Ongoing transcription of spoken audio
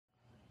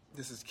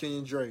This is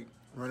Kenyon Drake,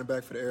 running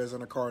back for the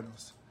Arizona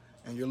Cardinals,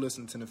 and you're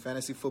listening to the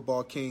Fantasy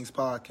Football Kings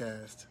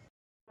podcast.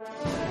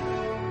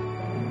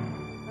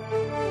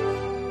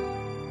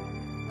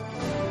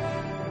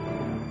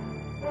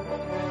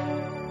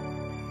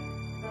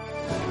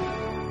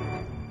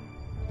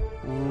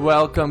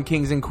 Welcome,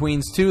 Kings and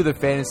Queens, to the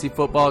Fantasy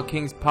Football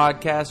Kings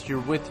podcast. You're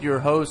with your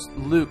host,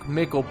 Luke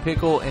Mickle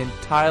Pickle, and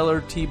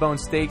Tyler T-Bone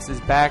Steaks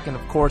is back, and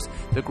of course,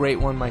 the great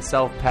one,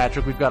 myself,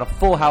 Patrick. We've got a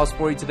full house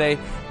for you today,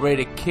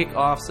 ready to kick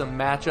off some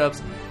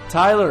matchups.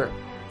 Tyler,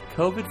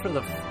 COVID for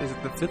is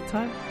it the fifth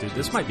time? Dude,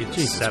 this might be the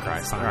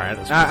seventh time. All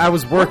right. I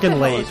was working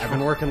late. I've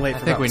been working late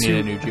for I think we need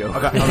a new joke.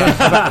 I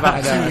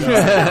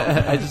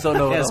just don't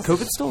know. Is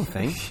COVID still a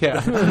thing? Yeah.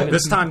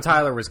 This time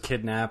Tyler was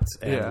kidnapped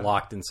and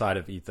locked inside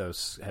of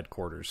Ethos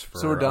headquarters for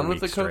So we're done with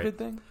the COVID straight.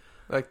 thing?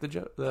 Like the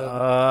joke?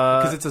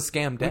 Because it's a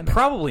scam. We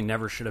probably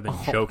never should have been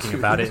joking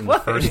about it in the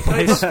first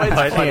place.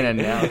 I can't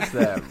announce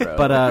that, bro.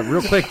 But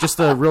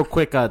real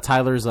quick,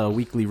 Tyler's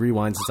weekly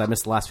rewind since I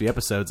missed the last few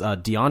episodes.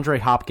 DeAndre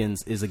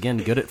Hopkins is again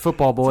good at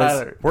football, boys.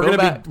 Tyler, we're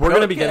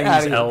gonna be getting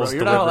these L's You're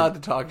delivered. not allowed to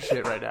talk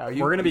shit right now.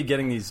 We're gonna be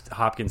getting these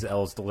Hopkins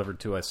L's delivered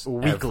to us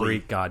every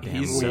goddamn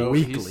He's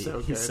week.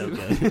 He's so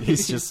good.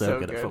 He's just so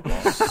good at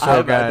football.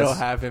 I don't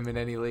have him in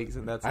any leagues,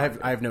 and that's I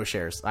have no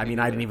shares. I mean,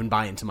 I didn't even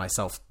buy into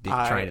myself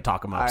trying to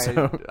talk him up.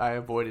 So I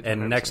avoided.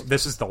 And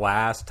this is the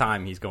last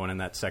time he's going in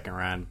that second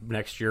round.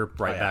 Next year,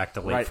 back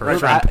to late right,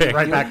 first round pick.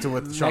 Right back to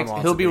with Sean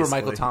Watson. He'll be where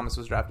basically. Michael Thomas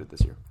was drafted this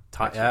year.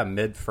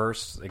 Mid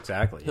first,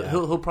 exactly. Yeah.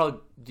 He'll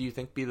probably. Do you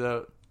think be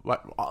the?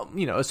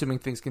 Assuming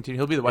things continue,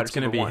 he'll be the wide It's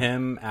going to receiver be one.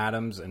 him,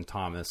 Adams, and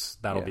Thomas.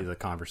 That'll be the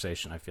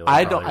conversation. I feel.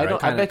 I Right?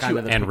 bet you.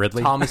 And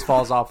Ridley. Thomas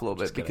falls off a little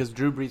bit because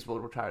Drew Brees will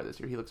retire this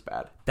year. He looks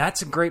bad.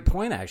 That's a great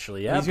point,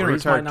 actually. Yeah, He's going to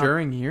retire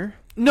during year?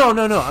 No.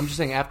 I'm just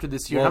saying after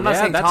this year. Well, I'm not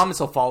saying that's- Thomas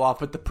will fall off,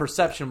 but the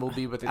perception will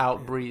be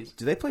without Brees.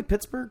 do they play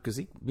Pittsburgh? Because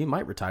he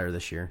might retire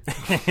this year.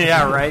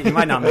 Yeah, right. You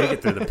might not make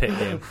it through the pit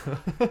game.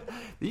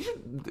 He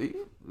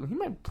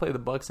might play the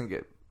Bucks and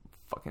get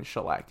fucking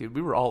shellacked, dude.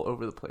 We were all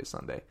over the place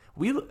Sunday.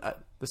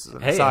 This is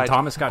an Hey, aside. and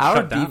Thomas got Our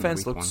shut down in defense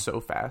week looked one.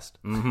 so fast.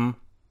 Mm-hmm.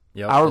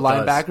 Yep, Our it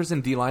does. linebackers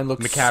and D-line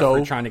looked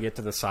McCaffrey trying to get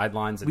to the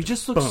sidelines. We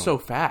just looked so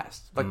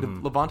fast. Like the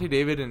Levante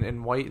David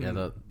and White.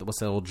 Yeah, what's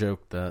that old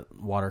joke? The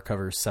water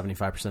covers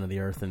 75% of the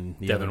earth, and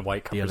the Devin other,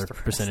 White the covers other the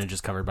rest. percentage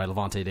is covered by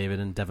Levante David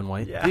and Devin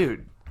White. Yeah.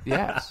 Dude,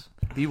 yes.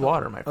 Be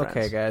water, my friends.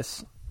 Okay,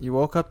 guys. You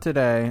woke up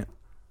today.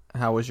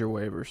 How was your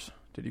waivers?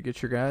 Did you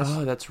get your guys?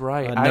 Oh, that's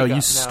right. No,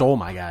 you stole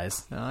my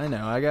guys. No, I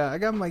know. I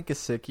got Mike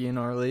Gesicki in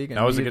our league.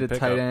 That was a needed good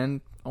tight pickup.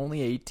 end.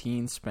 Only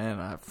 18 spent.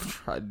 I've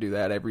tried to do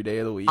that every day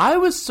of the week. I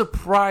was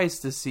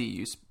surprised to see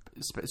you.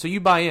 So you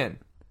buy in.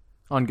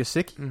 On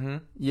Gesicki? Mm-hmm.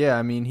 Yeah,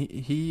 I mean,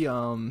 he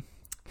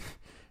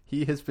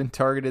has been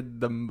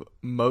targeted the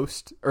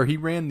most, or he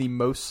ran the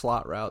most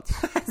slot routes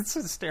It's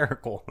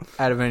hysterical.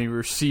 out of any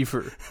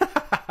receiver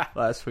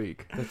last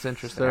week. That's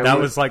interesting. So- That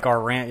was like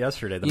our rant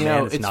yesterday. The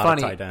man is it's not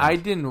funny. a tight end. I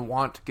didn't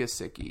want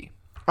Gesicki.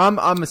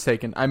 I'm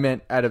mistaken. I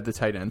meant out of the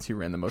tight ends, he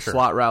ran the most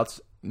slot routes.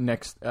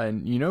 Next,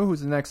 and you know who's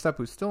the next up?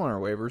 Who's still on our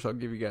waivers? I'll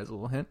give you guys a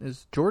little hint.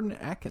 Is Jordan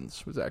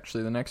Atkins was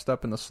actually the next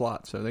up in the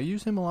slot. So they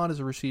use him a lot as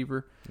a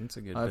receiver. That's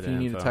a good If bit you of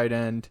need info. a tight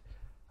end,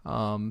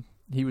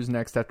 he was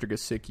next after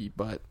Gesicki.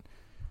 But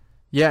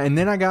yeah, and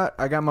then I got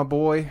my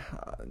boy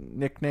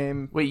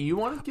nickname. Wait, you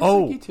wanted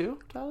Gesicki too,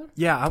 Tyler?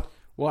 Yeah.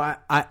 Well,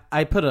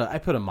 I put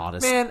a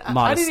modest. Man, I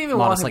modest, didn't even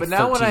want him, like but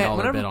now $13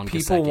 whenever bid on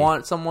people Gesicki.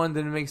 want someone,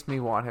 then it makes me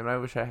want him. I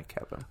wish I had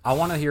kept him. I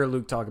want to hear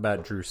Luke talk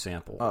about Drew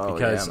Sample Oh,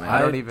 because yeah, man. I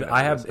don't even know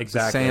I have this. It's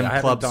exactly. Sam I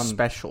haven't Club done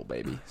special,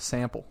 baby.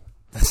 Sample.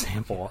 the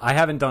sample. I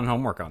haven't done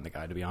homework on the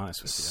guy, to be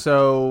honest with you.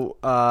 So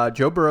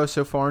Joe Burrow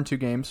so far in 2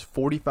 games,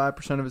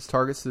 45% of his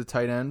targets to the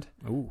tight end.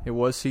 Ooh. It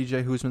was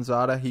C.J.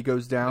 Huzmanzada. He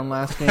goes down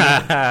last game.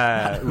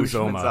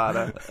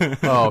 Uzoma.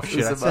 Oh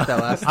shit! I said that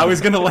last time. I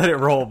was gonna let it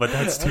roll, but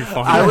that's too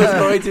funny. I was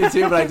going to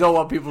too, but I don't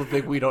want people to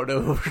think we don't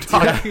know who we're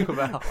talking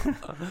about.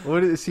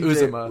 What is C.J.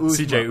 Uzoma.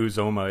 CJ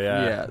Uzoma,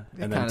 yeah. Yeah, it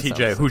And then kinda TJ,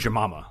 sounds- who's your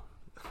mama?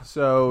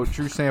 So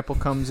Drew Sample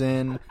comes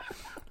in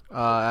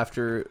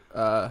after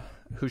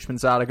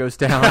Huzmanzada goes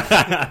down.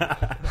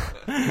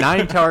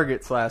 9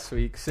 targets last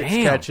week, 6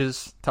 Damn.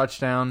 catches,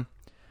 touchdown.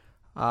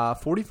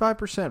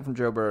 45% from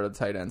Joe Burrow to the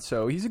tight end.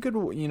 So he's a good,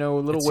 little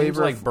It seems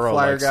waiver like Burrow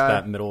flyer likes guy.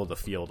 that middle of the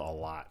field a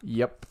lot.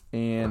 Yep,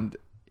 and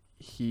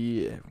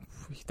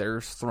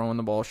they're throwing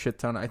the ball a shit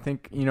ton. I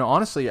think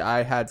honestly,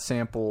 I had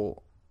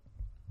Sample.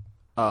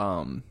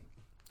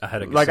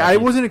 Ahead of Like I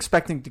Gesicki. wasn't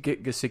expecting to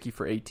get Gesicki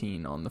for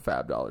 18 on the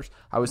Fab dollars.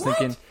 I was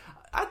thinking.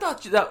 I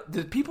thought that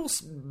did people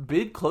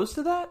bid close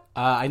to that?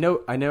 I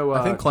know. I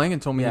think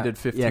Clangan told me he did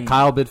 15. Yeah,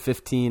 Kyle bid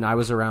 15. I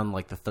was around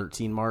like the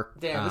 13 mark.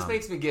 Damn, this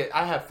makes me get.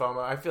 I have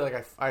FOMO. I feel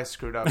like I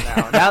screwed up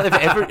now. Now,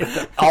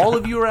 if all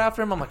of you are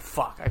after him, I'm like,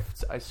 fuck,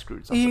 I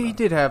screwed something He up.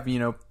 did have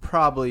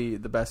probably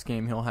the best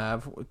game he'll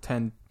have.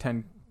 10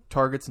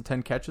 targets and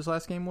 10 catches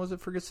last game, was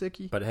it, for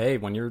Gesicki? But hey,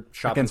 when you're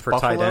shopping Against for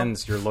Buffalo? tight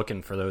ends, you're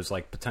looking for those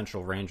like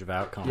potential range of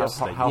outcomes.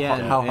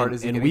 How hard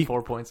is he getting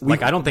 4 points?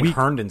 Like I don't think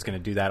Herndon's going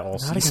to do that all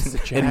Not against season.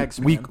 the Jags,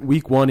 And man.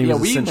 week one, he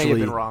was we may have essentially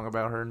been wrong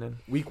about Herndon.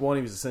 week one.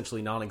 He was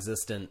essentially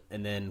non-existent,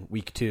 and then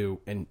week two,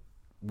 and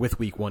with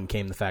week one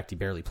came the fact he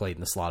barely played in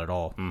the slot at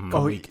all.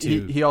 Oh, Week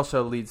two, he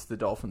also leads the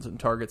Dolphins in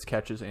targets,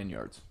 catches, and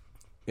yards.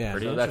 yeah.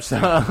 Pretty So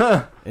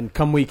interesting. and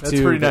come week That's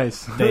two, pretty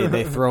nice.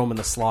 they throw him in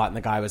the slot, and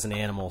the guy was an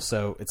animal.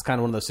 So it's kind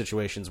of one of those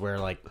situations where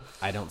like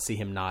I don't see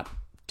him not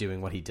doing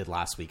what he did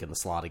last week in the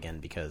slot again,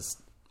 because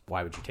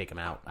why would you take him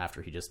out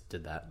after he just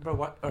did that? Bro,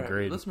 what? All right,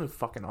 Agreed. let's move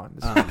fucking on.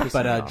 This is pissing me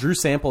But off. Drew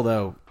Sample,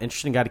 though,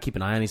 interesting guy to keep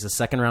an eye on. He's a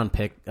second-round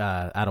pick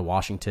out of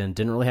Washington.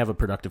 Didn't really have a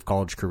productive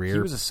college career. He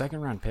was a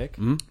second-round pick.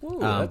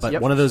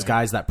 but one of those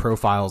guys that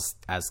profiles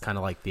as kind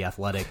of like the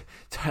athletic.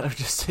 Tyler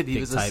just said he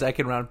Big was a type.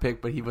 second-round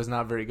pick, but he was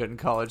not very good in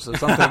college. So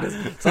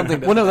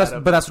something. Well, no, doesn't add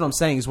up. that's what I'm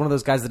saying. He's one of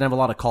those guys that didn't have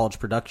a lot of college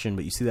production,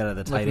 but you see that at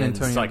the tight Like an ends.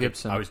 Antonio It's like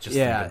Gibson. I was just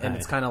Yeah, thinking and that.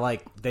 it's kind of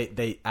like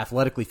they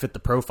athletically fit the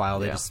profile.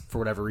 They Yeah. just, for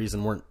whatever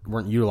reason,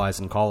 weren't utilized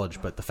in college.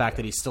 But the fact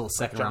that he's still a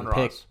second-round John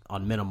pick Ross.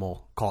 on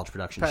minimal college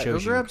production Pat, go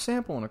shows you. grab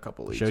Sample in a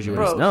couple leagues. Shows you. man.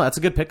 Where Bro, he's- no, that's a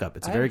good pickup.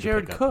 It's a I very had good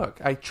Jared pickup.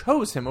 Cook. I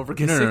chose him over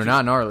Gesicki. No,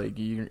 not in our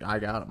league. I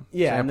got him.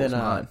 Yeah, and Sample's then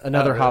mine.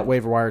 another Oh, hot really?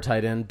 waiver wire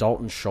tight end,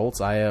 Dalton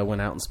Schultz. I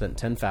went out and spent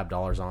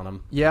 $10 on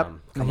him. Yep.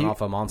 Coming He-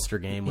 off a monster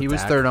game. With He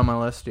was Dak. third on my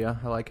list. Yeah,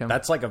 I like him.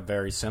 That's like a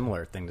very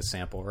similar thing to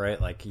Sample, right?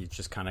 Like you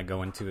just kind of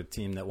go into a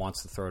team that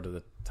wants to throw to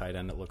the tight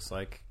end. It looks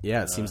like.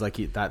 Yeah, it seems like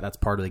that's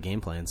part of the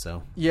game plan.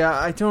 So Yeah,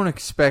 I don't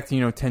expect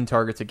 10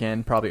 targets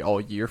again probably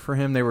all year for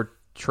him. They were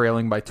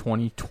trailing by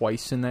 20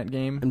 twice in that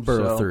game. and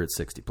Burrow so- threw it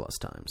 60+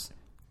 times.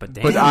 But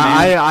damn, But man.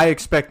 I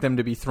expect them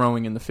to be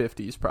throwing in the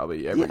 50s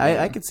probably every game.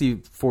 I could see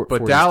four.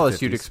 But 40s to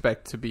Dallas, you'd 50s.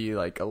 expect to be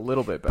like a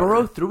little bit better.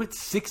 Burrow threw it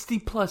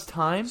 60+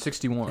 times.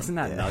 61. isn't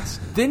that nuts?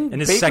 Didn't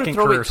In his Baker second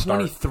throw career it start.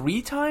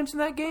 23 times in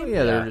that game?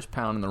 Yeah, they Yeah. were just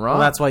pounding the rock.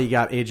 Well, that's why you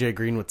got AJ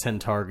Green with 10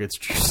 targets,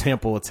 Drew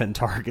Sample with 10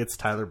 targets,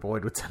 Tyler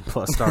Boyd with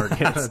 10+ targets.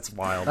 That's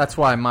wild. That's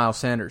why Miles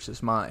Sanders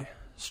is my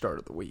start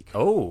of the week.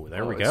 Oh,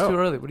 there we It's too go.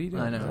 early. What are you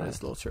doing? I know, it's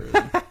a little too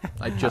early.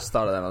 I just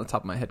thought of that on the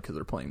top of my head because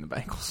they're playing the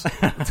Bengals.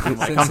 I'm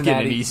getting an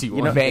Cincinnati, easy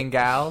one.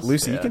 Bengals.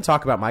 Lucy, you Yeah. can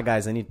talk about my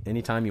guys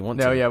anytime you want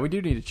No, to. yeah, we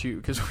do need to chew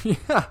because Wait,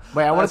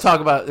 I want to talk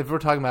about, if we're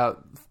talking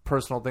about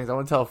personal things, I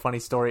want to tell a funny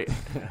story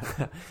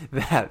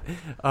that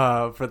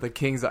for the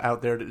Kings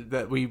out there,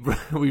 that we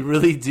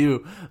really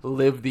do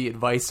live the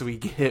advice we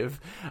give.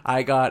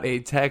 I got a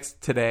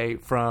text today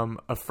from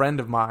a friend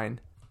of mine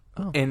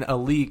in a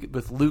league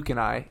with Luke and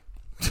I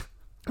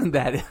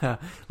that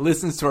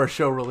listens to our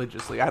show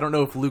religiously. I don't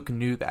know if Luke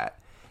knew that.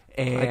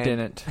 And I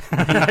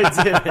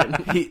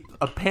didn't. He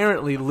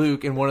apparently,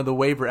 Luke, in one of the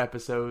waiver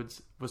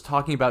episodes, was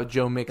talking about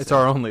Joe Mixon. It's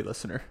our only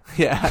listener.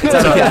 Yeah.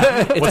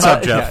 It's What's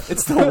up, Jeff? Yeah,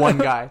 it's the one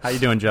guy. How you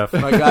doing, Jeff?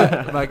 my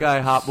guy,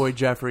 Hot Boy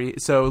Jeffrey.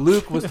 So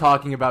Luke was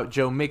talking about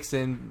Joe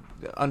Mixon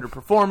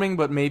underperforming,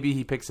 but maybe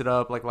he picks it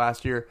up like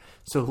last year.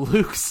 So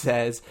Luke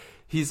says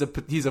he's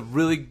a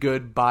really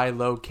good buy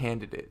low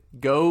candidate.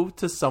 Go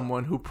to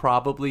someone who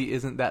probably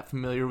isn't that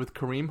familiar with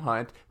Kareem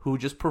Hunt, who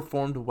just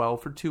performed well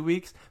for 2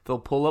 weeks. They'll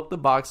pull up the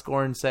box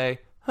score and say,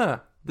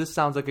 this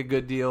sounds like a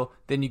good deal.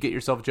 Then you get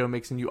yourself Joe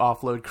Mixon, you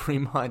offload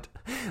Kareem Hunt.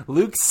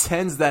 Luke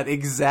sends that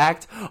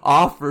exact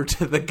offer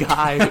to the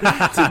guy,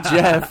 to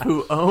Jeff,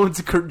 who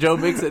owns Joe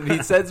Mixon. And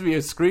he sends me a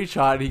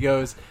screenshot. And he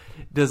goes,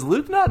 does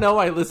Luke not know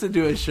I listened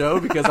to his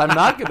show? Because I'm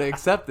not going to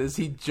accept this.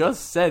 He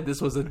just said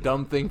this was a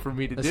dumb thing for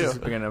me to This do. is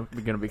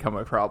gonna become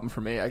a problem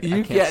for me. I You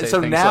can't get- say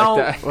so things now-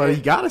 like that. Well, you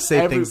got to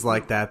say things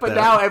like that, But though.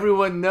 now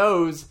everyone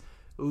knows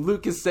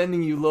Luke is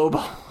sending you lowball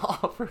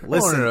offers.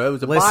 Listen, no, it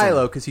was a listen. buy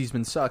low because he's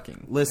been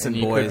sucking. Listen, and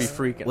you boys.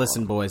 could be freaking.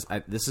 Listen, boys.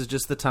 This is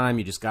just the time.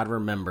 You just got to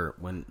remember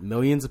when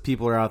millions of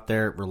people are out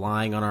there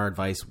relying on our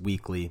advice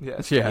weekly.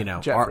 Yes. Yeah, you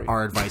know, Jeffrey.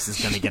 our advice is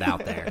going to get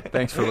out there.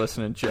 Thanks for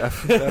listening,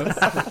 Jeff.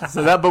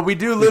 But we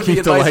do live keep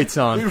the the advice. lights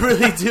on. We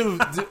really do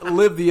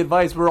live the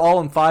advice. We're all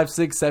in 5,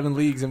 6, 7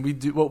 leagues, and we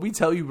do what we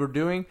tell you we're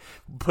doing,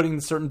 putting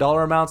certain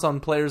dollar amounts on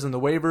players in the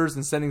waivers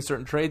and sending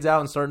certain trades out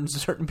and starting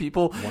certain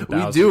people.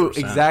 We do 1000%.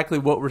 exactly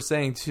what we're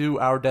saying to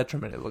our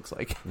detriment, it looks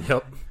like.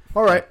 Yep.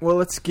 All right, well,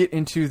 let's get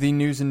into the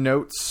news and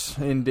notes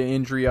and the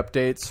injury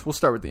updates. We'll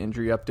start with the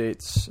injury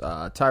updates.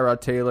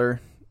 Tyrod Taylor,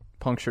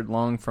 punctured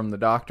lung from the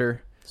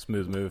doctor.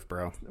 Smooth move,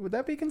 bro. Would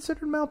that be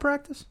considered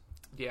malpractice?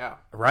 Yeah.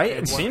 Right?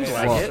 It seems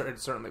like it. It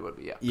certainly would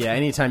be, yeah. Yeah,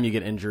 anytime you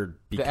get injured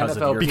because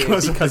of NFL your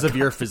PA. because of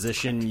your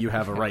physician, you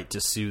have a right to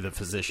sue the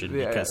physician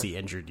Yeah. because he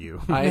injured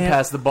you. I ain't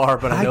past the bar,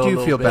 but I know a do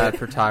little feel bit. bad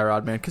for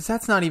Tyrod, man, because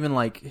that's not even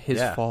like his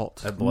Yeah.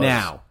 fault. That blows.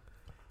 Now,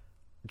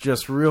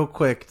 just real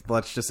quick,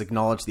 let's just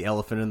acknowledge the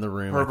elephant in the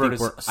room. Herbert I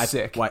think is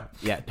sick.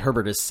 Yeah,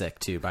 Herbert is sick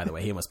too. By the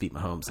way, he almost beat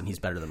Mahomes, and he's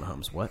better than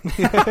Mahomes. What?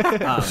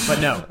 But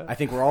no, I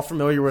think we're all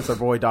familiar with our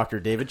boy Dr.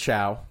 David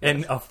Chow,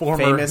 And a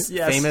former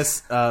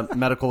famous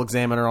medical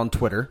examiner on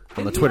Twitter,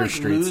 on the Didn't he, Twitter like,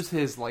 streets. lose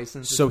his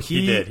license? So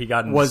he did. He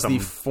got in was some- the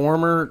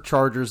former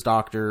Chargers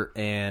doctor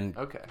and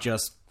Okay.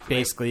 just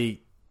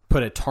basically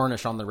put a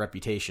tarnish on their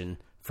reputation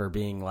for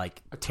being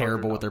like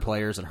terrible with their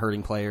players and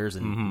hurting players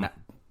and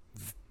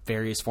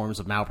various forms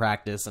of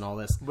malpractice and all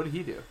this. What did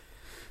he do?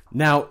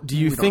 Now, do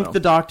you don't think know. the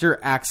doctor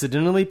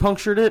accidentally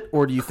punctured it,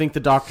 or do you think the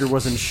doctor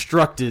was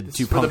instructed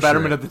to For puncture the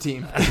betterment it? of the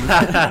team.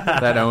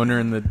 That owner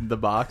in the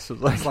box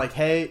was like, It's like,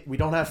 hey, we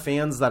don't have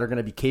fans that are going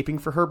to be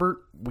caping for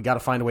Herbert. We got to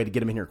find a way to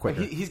get him in here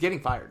quicker. He's getting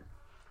fired.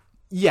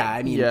 Yeah,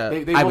 I mean, Yeah.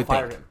 They I will would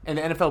fire think. him. And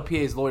the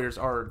NFLPA's lawyers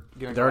are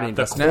going They're already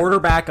The invested.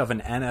 quarterback of an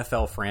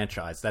NFL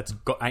franchise. That's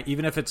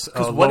even if it's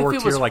a what if lower it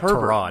tier was like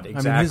Herbert? Tyrod.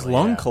 Exactly. I mean, his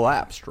lung yeah.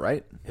 collapsed,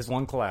 right? His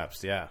lung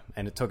collapsed. Yeah,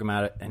 and it took him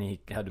out, and he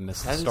had to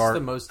miss the That's start.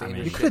 the most I mean,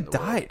 dangerous He shit in could the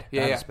have world. died.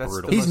 Yeah, That's that's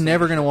brutal. the He's most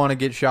never dangerous going to want to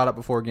get shot up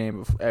before a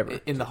game ever.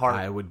 shit. In the heart.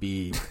 I would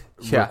be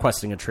Yeah.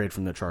 requesting a trade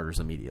from the Chargers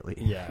immediately.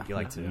 Yeah, Would you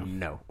like to?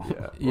 No.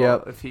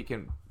 Yep. If he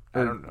can,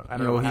 I don't know. I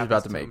don't You know, what he's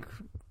about happens to him. make.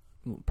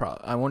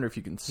 I wonder if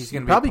you can. He's Sue.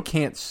 gonna be Probably a-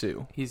 can't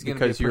sue. He's going to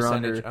be a because you're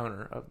percentage under.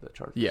 owner of the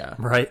Chargers. Yeah.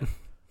 right.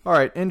 All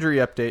right. Injury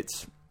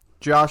updates.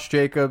 Josh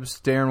Jacobs,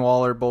 Darren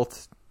Waller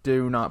both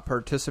do not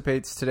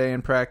participate today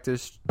in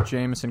practice.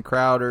 Jamison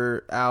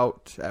Crowder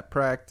out at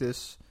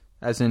practice,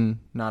 as in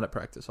not at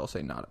practice. I'll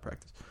say not at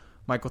practice.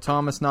 Michael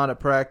Thomas not at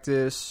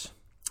practice.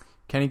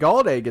 Kenny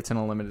Galladay gets in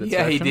a limited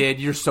Yeah, section. he did.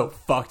 You're so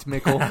fucked,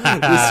 Mickle.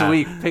 This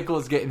week, Pickle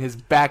is getting his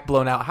back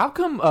blown out. How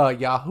come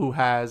Yahoo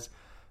has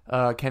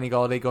Kenny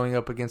Galladay going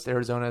up against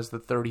Arizona as the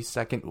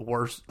 32nd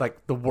worst,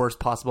 like the worst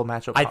possible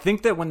matchup? I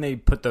think that when they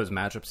put those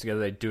matchups together,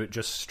 they do it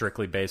just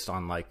strictly based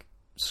on like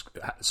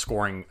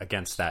scoring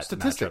against that matchup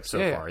statistics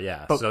so far.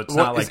 Yeah, But so it's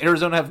what, not like does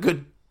Arizona have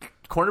good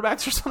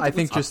cornerbacks or something? I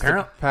think just the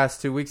Apparent-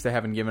 past 2 weeks they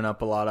haven't given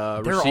up a lot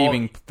of They're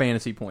receiving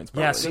fantasy points.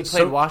 Probably. Yes. they so-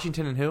 played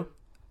Washington and who?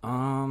 You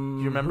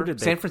You remember? who did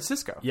they- San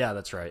Francisco. Yeah,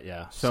 that's right.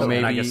 Yeah. So and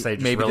maybe I guess they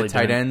just maybe really the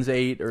tight didn't- ends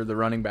 8 or the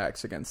running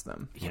backs against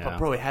them. Yeah, Yeah. but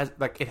bro, it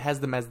has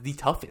them as the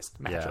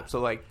toughest matchup. Yeah. So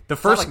like The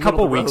it's not first like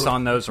couple middle of the weeks road.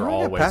 on those are Oh,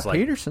 yeah, always Pat like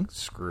Peterson.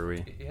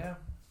 screwy. Yeah.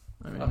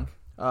 I mean,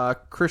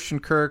 Christian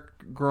Kirk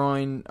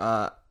groin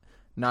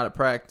not at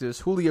practice.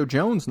 Julio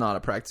Jones not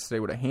at practice today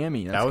with a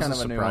hammy. That's That was kind a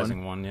of a new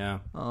surprising one. Yeah.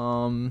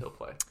 one. He'll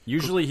play.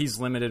 Usually he's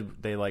limited.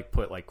 They like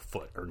put like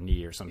foot or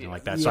knee or something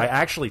like that. So Yeah. I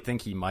actually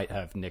think he might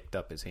have nicked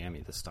up his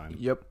hammy this time.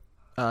 Yep.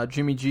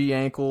 Jimmy G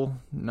ankle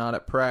not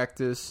at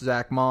practice.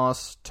 Zach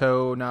Moss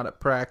toe not at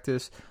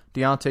practice.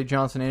 Deontay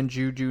Johnson and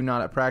Juju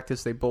not at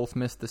practice. They both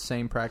missed the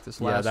same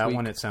practice last Yeah, that week.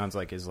 one it sounds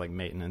like is like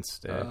maintenance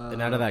day.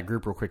 And out of that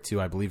group, real quick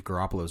too, I believe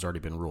Garoppolo's already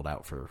been ruled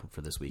out for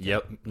this weekend.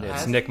 Yep, it's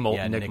Has Nick,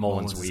 he? Nick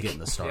Mullins' is week. getting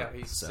the start. Yeah,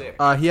 he's so. sick.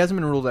 He hasn't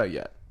been ruled out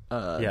yet.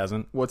 He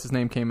hasn't. What's his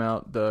name came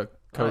out? The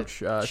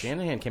coach.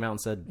 Shanahan came out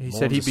and said he Mullins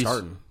said he'd is be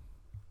starting.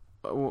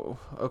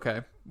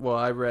 Okay. Well,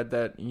 I read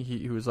that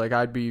he was like,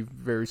 I'd be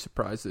very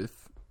surprised if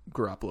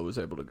Garoppolo was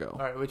able to go. All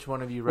right, which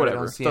one of you read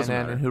Whatever. it on Doesn't CNN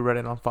matter. and who read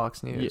it on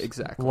Fox News? Yeah,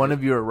 exactly. One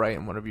of you are right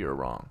and one of you are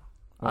wrong.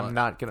 Well, I'm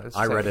not gonna.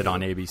 I say read it who. on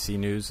ABC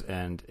News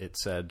and it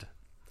said,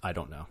 I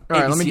don't know. All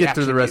right, let me ABC get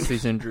through the Action rest News. of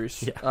these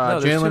injuries. No,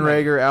 there's too Jalen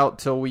many. Reagor out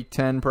till week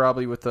 10,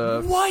 probably with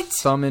a What?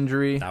 thumb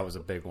injury. That was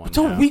a big one.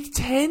 So yeah. week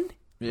 10.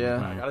 I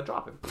Yeah. gotta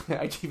drop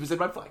him. He was in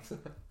my flex.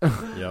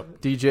 Yep.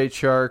 DJ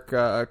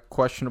Chark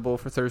questionable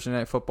for Thursday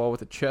Night Football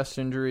with a chest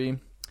injury.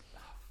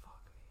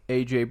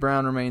 AJ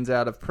Brown remains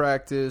out of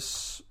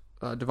practice.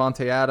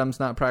 Devontae Adams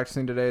not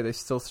practicing today. They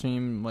still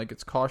seem like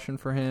it's caution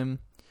for him.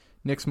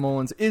 Nick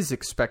Mullins is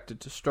expected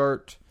to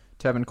start.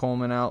 Tevin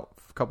Coleman out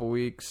for a couple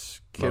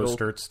weeks.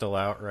 Mostert's still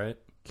out, right?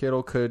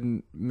 Kittle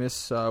could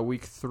miss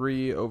week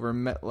 3 over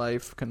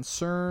MetLife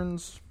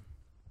concerns.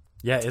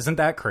 Yeah, isn't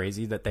that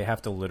crazy that they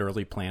have to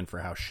literally plan for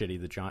how shitty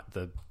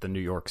the New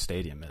York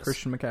Stadium is?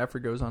 Christian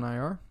McCaffrey goes on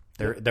IR.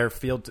 Their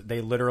field, they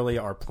literally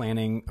are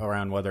planning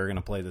around whether they're going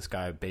to play this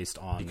guy based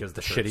on Because the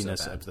the turf's so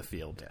shittiness bad. of the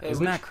field. Hey,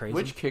 Isn't which- that crazy?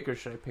 Which kicker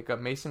should I pick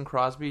up, Mason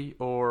Crosby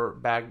or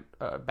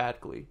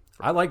Badgley?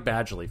 I like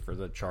Badgley for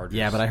the Chargers.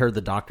 Yeah, but I heard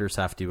the doctors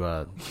have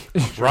to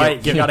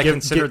right, you got to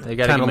consider. They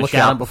got to kind give of him a look at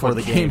him shout before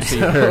the game. so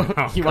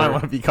So you might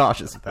want to be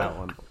cautious with that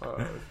one.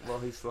 Well,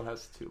 he still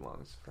has 2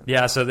 lungs.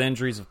 Yeah, so the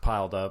injuries have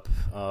piled up.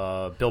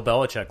 Bill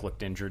Belichick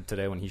looked injured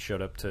today when he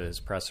showed up to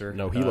his presser.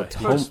 No, he looked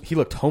was he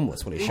looked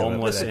homeless when he showed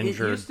homeless up. and today.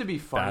 injured, It used to be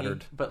funny,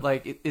 battered. but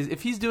like,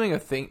 if he's doing a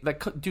thing,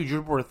 like, dude,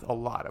 you're worth a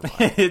lot of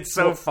money. It's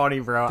so funny,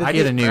 bro. I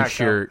get a new crack up.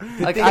 shirt.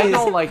 Like, I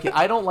don't like it.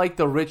 I don't like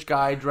the rich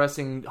guy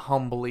dressing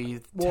humbly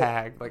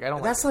tag. Like, I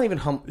don't. That's like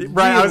not even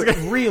Right, I was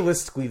gonna-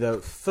 realistically though,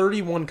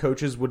 31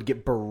 coaches would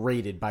get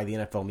berated by the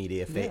NFL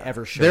media if they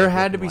ever showed. There up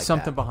had to looking be like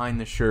something that. behind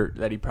the shirt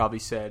that he probably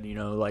said,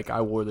 like,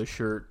 I wore the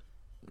shirt.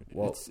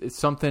 Well, It's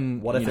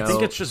something, what if you it's- know, I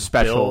think it's just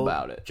special Bill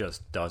about it.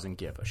 just doesn't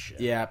give a shit.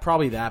 Yeah,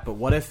 probably that. But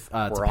what if,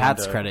 to We're on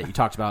Pat's to- credit, you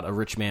talked about a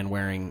rich man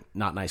wearing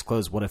not nice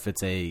clothes. What if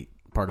it's a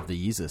part of the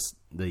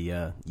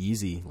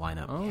Yeezy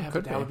lineup? Yeah,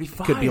 but that would be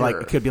fire. Could be like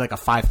it could be like a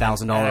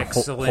 $5,000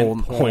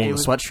 Excellent whole point.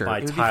 sweatshirt. By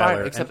It would be Tyler,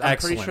 fire. Except an I'm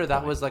pretty excellent sure that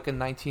point. was like a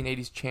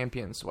 1980s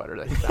champion sweater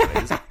that he found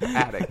in his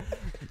attic.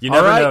 You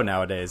never All right. know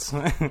nowadays.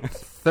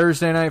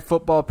 Thursday night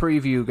football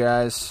preview,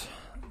 guys.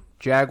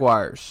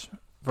 Jaguars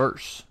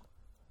versus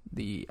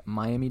the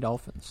Miami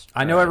Dolphins.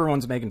 I know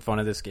everyone's making fun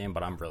of this game,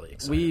 but I'm really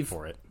excited We've-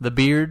 for it. The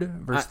beard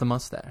versus the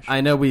mustache. I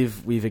know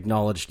we've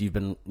acknowledged you've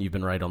been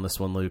right on this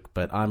one, Luke,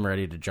 but I'm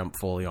ready to jump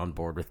fully on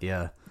board with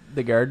you.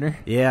 The Gardner?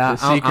 Yeah,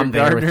 The secret I'm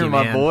there Gardner, with you,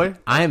 my man. boy.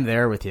 I am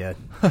there with you.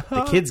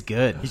 The kid's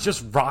good. He's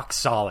just rock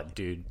solid,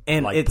 dude.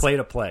 And like it's- play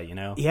to play, you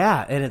know.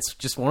 Yeah, and it's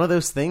just one of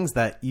those things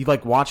that you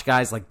like watch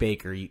guys like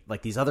Baker,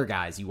 like these other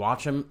guys. You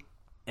watch them,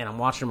 and I'm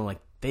watching them like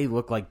they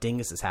look like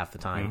dinguses half the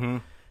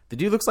time. The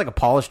dude looks like a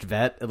polished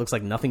vet. It looks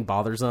like nothing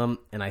bothers him,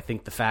 and I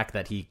think the fact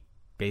that he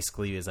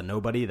basically is a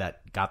nobody that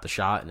got the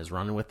shot and is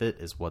running with it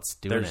is what's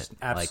doing There's it.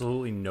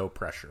 absolutely no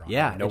pressure on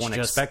Yeah, him. No it's one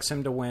just- expects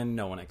him to win.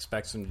 No one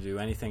expects him to do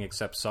anything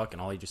except suck,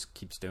 and all he just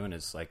keeps doing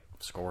is like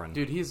scoring.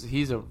 Dude,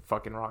 he's a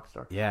fucking rock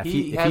star. Yeah,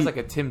 he if has he- like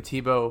a Tim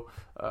Tebow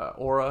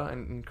aura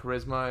and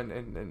charisma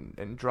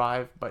and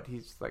drive, but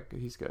he's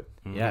good.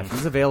 Yeah, if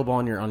he's available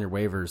on your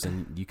waivers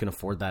and you can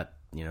afford that,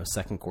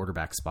 second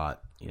quarterback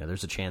spot,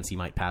 there's a chance he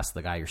might pass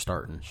the guy you're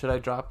starting. Should I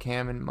drop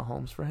Cam and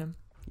Mahomes for him?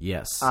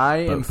 Yes, I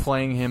am both.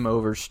 playing him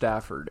over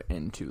Stafford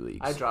in 2 leagues.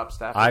 I dropped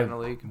Stafford I in the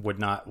league. would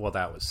not. Well,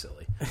 that was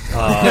silly.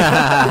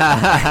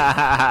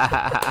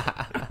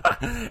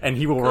 And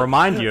he will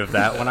remind you of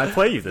that when I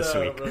play you this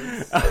week.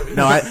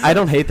 No, I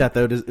don't hate that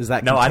though. Is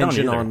that No, I don't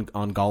contingent either.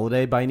 on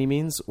Galladay by any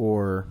means,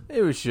 or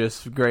It was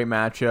just a great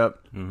matchup.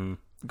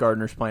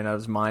 Gardner's playing out of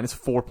his mind. It's a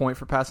 4-point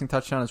for passing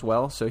touchdown as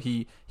well. So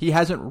he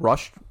hasn't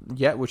rushed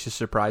yet, which is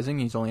surprising.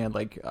 He's only had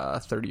like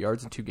 30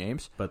 yards in 2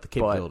 games. but the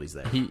capabilities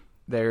there? More he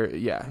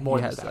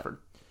than has that. Stafford.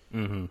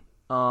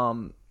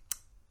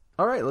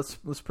 All right, let's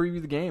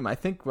preview the game. I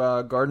think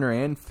Gardner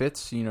and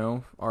Fitz,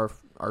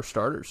 are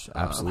starters.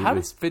 Absolutely. How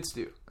does Fitz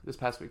do this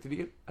past week? Did he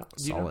get do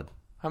you know Solid.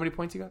 how many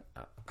points he got?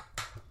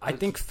 I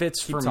think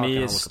Fitz for talking, me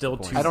I'll is look up still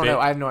the too. points. I don't big. know.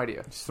 I have no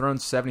idea. He's thrown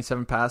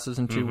 77 passes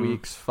in 2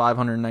 weeks,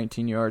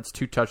 519 yards,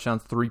 2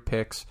 touchdowns, 3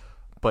 picks.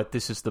 But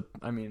this is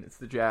it's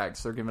the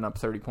Jags. They're giving up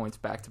 30 points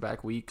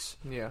back-to-back weeks.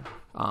 Yeah.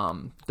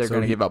 They're So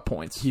going to he- give up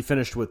points. He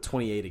finished with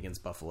 28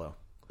 against Buffalo.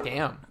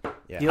 Damn.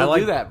 Yeah. He'll I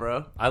like- do that,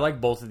 bro. I like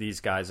both of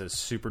these guys as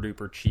super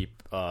duper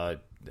cheap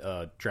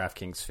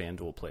DraftKings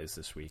FanDuel plays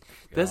this week.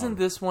 Doesn't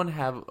this one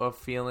have a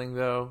feeling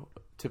though?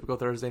 Typical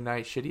Thursday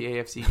night shitty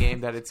AFC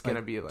game that it's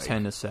gonna be like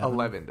 10-7.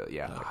 11 to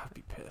I'd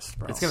be pissed,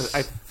 bro. It's gonna.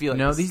 I feel like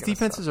No, this is these gonna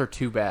defenses suck. are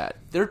too bad.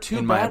 They're too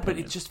in my bad, but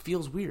opinion. it just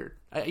feels weird.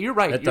 You're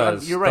right. It You're,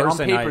 does. you're right.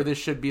 Thursday On paper, night- this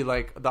should be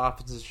like the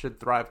offenses should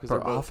thrive because Bro,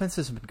 they're both.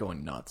 offenses have been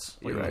going nuts.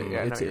 You're right.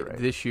 Yeah, no, you're right.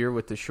 This year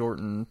with the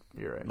shortened,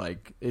 You're right.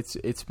 like it's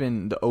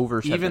been the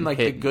overs. have Even been like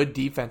hitting. the good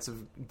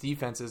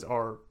defenses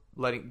are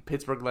letting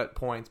Pittsburgh let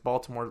points,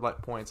 Baltimore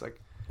let points. Like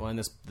Well,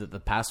 in the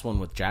past one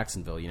with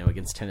Jacksonville,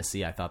 against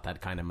Tennessee, I thought that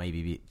kind of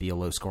maybe be a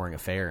low scoring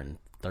affair, and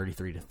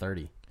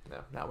 33-30. no,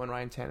 not when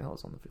Ryan Tannehill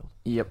is on the field.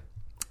 Yep.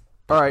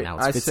 All right, Now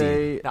it's I Fitzy.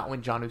 say Not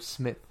when Jonnu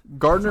Smith.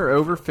 Gardner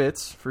over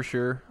Fitz for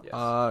sure. Yes,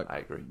 I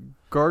agree.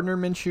 Gardner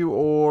Minshew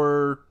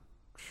or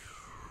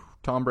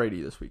Tom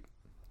Brady this week.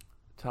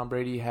 Tom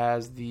Brady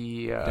has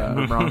the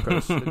Denver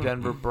Broncos. the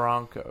Denver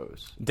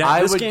Broncos. This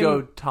I would game-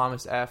 go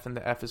Thomas F, and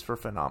the F is for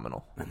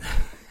phenomenal.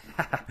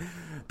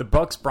 The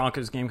Bucks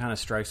Broncos game kind of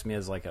strikes me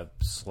as like a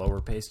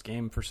slower paced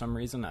game for some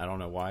reason. I don't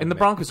know why. And the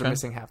Broncos are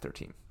missing half their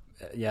team.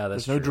 Yeah,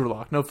 that's There's no true. Drew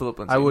Lock, no Philip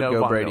Lindsay. I would no go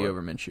Von Brady Miller.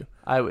 over Minshew.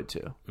 I would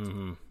too.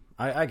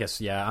 I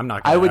guess I'm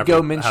not. I Gonna would go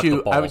ever have the Minshew.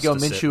 I would balls go to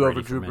sit Minshew over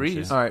Brady for Drew Brees.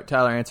 Minshew. All right,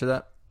 Tyler, answer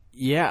that.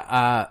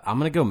 Yeah, I'm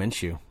going to go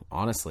Minshew,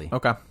 honestly.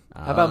 Okay,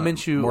 How about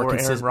Minshew or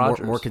Aaron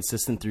Rodgers more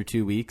consistent through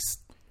 2 weeks.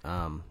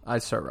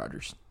 I'd start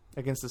Rodgers.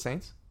 against the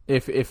Saints?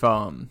 If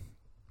Devontae.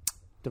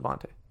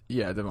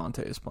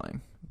 Devontae is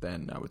playing,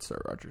 then I would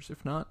start Rodgers.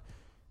 If not,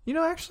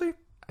 actually,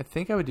 I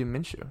think I would do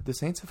Minshew. The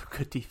Saints have a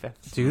good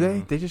defense. do they?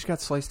 They just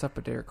got sliced up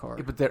by Derek Carr.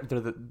 Yeah, but they're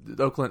the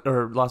Oakland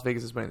or Las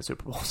Vegas is winning the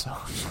Super Bowl, so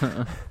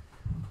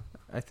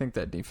I think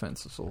that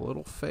defense is a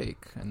little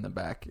fake in the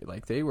back.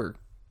 Like they were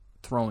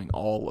throwing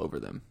all over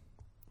them,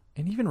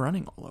 and even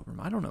running all over them.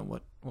 I don't know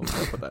what was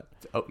up with that.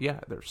 oh yeah,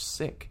 they're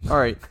sick. All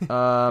right,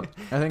 I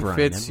think Brian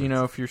Fitz.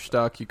 Edwards. If you're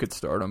stuck, you could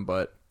start him,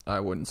 but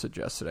I wouldn't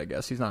suggest it. I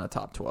guess he's not a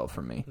top 12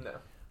 for me.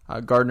 No.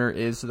 Gardner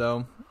is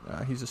though.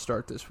 He's a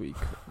start this week.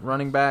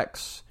 Running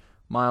backs: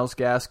 Myles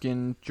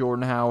Gaskin,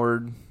 Jordan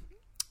Howard.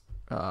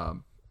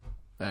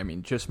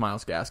 Just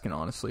Myles Gaskin.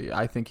 Honestly,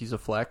 I think he's a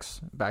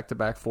flex.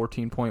 Back-to-back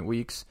 14-point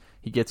weeks.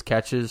 He gets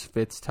catches.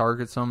 Fitz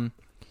targets them.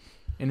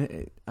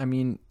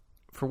 And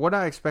for what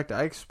I expect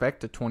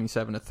a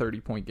 27 to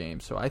 30-point game.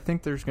 So I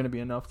think there's going to be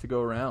enough to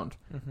go around.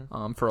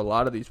 For a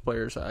lot of these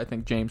players, I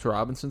think James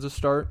Robinson's a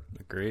start.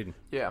 Agreed.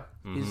 Yeah,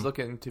 he's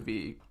looking to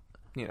be,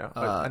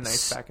 a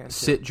nice back end.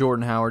 Sit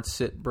Jordan Howard.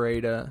 Sit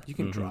Breda. You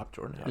can drop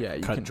Jordan Howard. Yeah,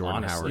 you Cut can Jordan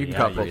honestly, Howard. You can yeah,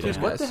 cut you both can. those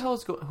Dude, what guys. the hell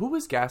is going? Who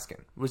was Gaskin?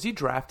 Was he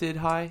drafted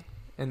high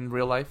in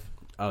real life?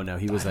 Oh, no,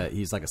 he's like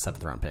a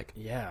 7th-round pick.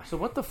 Yeah. So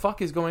what the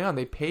fuck is going on?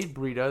 They paid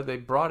Breida. They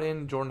brought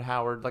in Jordan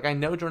Howard. Like I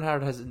know Jordan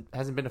Howard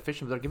hasn't been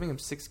efficient, but they're giving him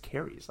 6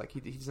 carries. Like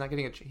he's not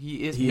getting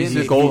he is. He's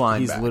been a goal line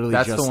He's back. literally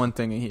That's just- the one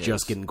thing he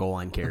Just is. getting goal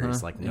line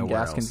carries, like And nowhere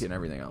Gaskin's else. getting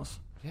everything else.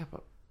 Yeah,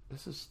 but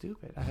this is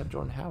stupid. I have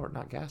Jordan Howard,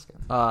 not Gaskin.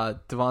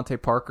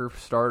 Devontae Parker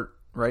start,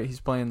 right?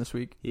 He's playing this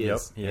week. He Yep.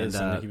 is. He is.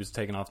 And, And he was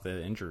taken off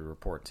the injury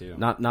report too.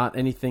 not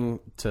anything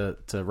to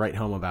write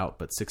home about,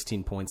 but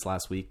 16 points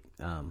last week.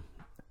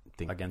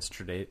 think against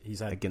Tredavious. He's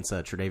had against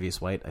Tredavious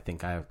White. I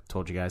think I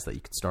told you guys that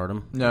you could start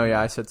him. No, yeah,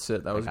 I said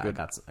sit. That was good.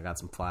 I got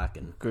some flack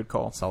and Good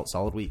call.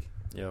 solid week.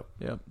 Yep.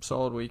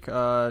 Solid week.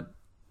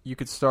 You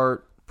could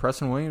start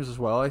Preston Williams as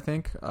well, I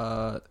think.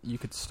 You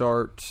could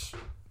start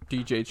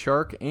DJ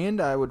Chark,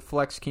 and I would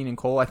flex Keenan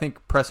Cole. I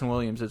think Preston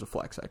Williams is a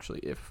flex, actually.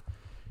 If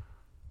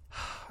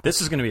This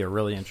is going to be a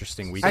really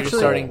interesting week. Actually,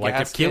 starting like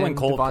if Keelan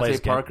Cole Devontae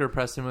plays Parker,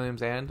 Preston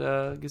Williams, and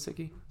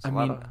Gesicki. I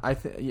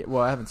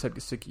haven't said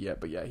Gesicki yet,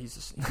 but yeah,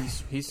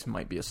 he's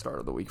might be a start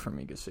of the week for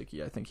me.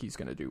 Gesicki, I think he's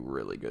going to do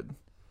really good.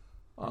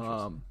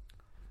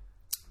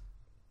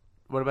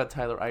 What about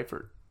Tyler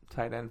Eifert,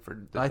 tight end for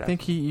the I Jets?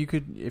 think you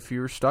could, if you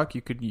were stuck,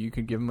 you could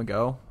give him a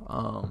go.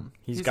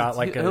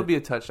 He'll be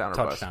a touchdown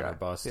or or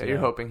bust. Yeah, you're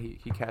hoping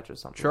he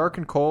catches something. Chark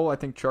and Cole, I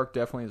think Chark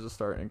definitely is a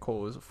start, and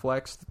Cole is a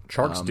flex.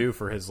 Chark's due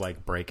for his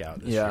breakout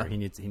this yeah. year. He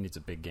needs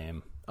a big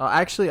game.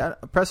 Actually,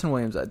 Preston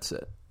Williams, I'd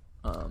sit.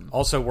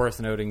 Also worth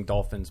noting,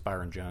 Dolphins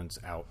Byron Jones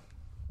out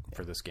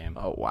for this game.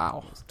 Oh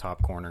wow,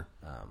 Top corner.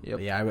 Yep.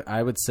 Yeah,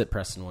 I would sit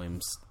Preston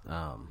Williams,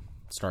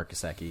 start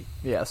Gesicki.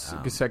 yes,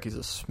 Gesicki's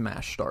a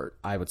smash start.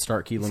 I would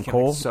start Keelan It's gonna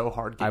Cole. be so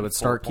hard. I would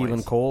start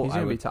Keelan Cole. He's I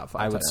gonna be would top 5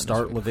 I tight would end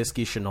start this week.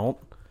 Laviski Chenault.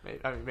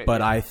 Maybe.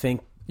 But I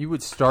think You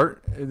would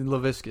start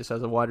Laviscus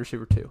as a wide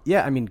receiver too.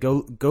 yeah, I mean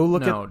go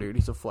look No, at dude,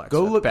 he's a flex.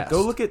 go at look best.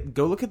 go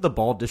look at the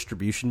ball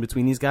distribution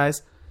between these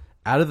guys.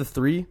 Out of the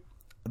three,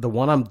 the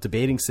one I'm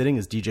debating sitting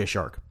is DJ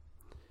Chark.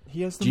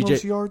 He has the DJ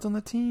most yards on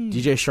the team.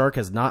 DJ Chark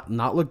has not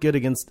looked good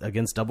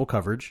against double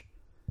coverage.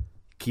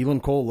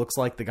 Keelan Cole looks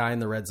like the guy in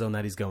the red zone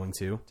that he's going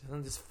to.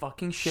 This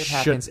fucking shit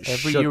happens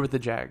every year with the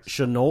Jags.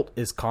 Chenault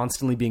is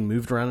constantly being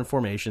moved around in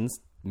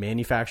formations,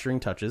 manufacturing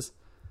touches.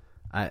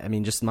 I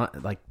mean, just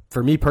not like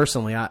for me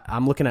personally.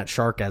 I'm looking at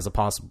Chark as a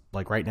possible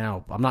right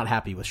now. I'm not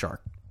happy with Chark.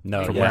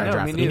 No, From yeah, where I no,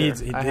 drafted he him.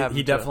 needs. I have He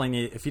him too. definitely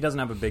need. If he doesn't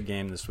have a big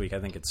game this week, I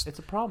think it's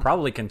a problem.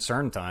 Probably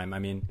concern time. I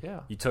mean,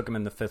 Yeah. you took him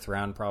in the 5th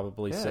round,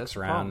 probably Yeah, 6th that's the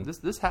problem.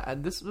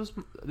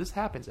 round. This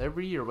happens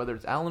every year. Whether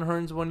it's Allen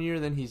Hurns one year,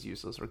 then he's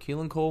useless, or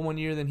Keelan Cole one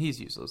year, then he's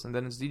useless, and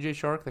then it's DJ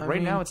Chark.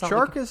 Now, it's not Chark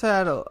like, has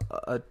had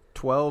a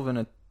 12 and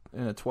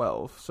a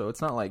 12, so it's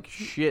not like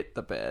shit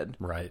the bed.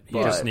 Right. He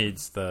But- just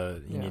needs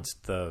the Yeah.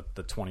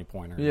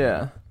 20-pointer.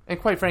 Yeah.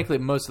 and quite frankly,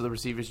 most of the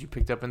receivers you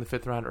picked up in the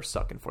 5th round are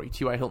sucking for you.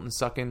 T.Y. Hilton's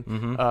sucking.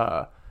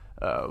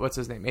 What's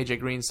his name? AJ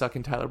Green's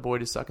sucking. Tyler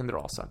Boyd is sucking. They're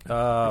all sucking.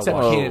 Except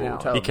well, Keenan Allen.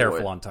 Tyler Be careful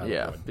Boyd. on Tyler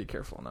Yeah, Boyd. be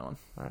careful on that one.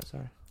 All right,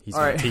 sorry. He's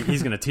All gonna right.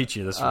 he's going to teach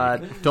you this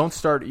week. Don't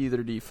start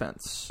either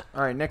defense.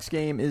 All right, next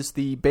game is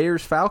the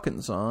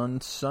Bears-Falcons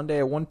on Sunday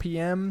at 1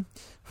 p.m.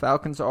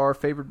 Falcons are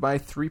favored by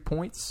 3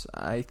 points.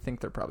 I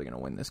think they're probably going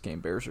to win this game.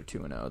 Bears are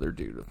 2-0. They're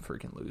due to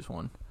freaking lose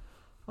one.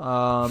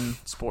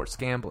 Sports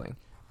gambling.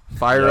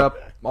 Fire up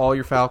all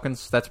your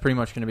Falcons. That's pretty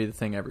much going to be the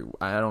thing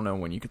I don't know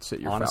when you could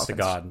sit your Honest to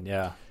Falcons. God,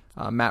 yeah.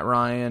 Matt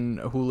Ryan,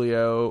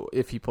 Julio,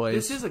 if he plays.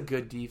 This is a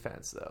good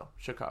defense, though.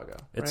 Chicago.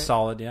 It's right?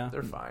 solid, yeah.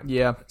 They're fine.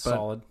 yeah, but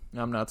Solid.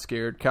 I'm not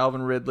scared.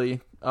 Calvin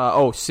Ridley.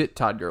 Sit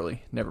Todd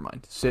Gurley. Never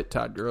mind. Sit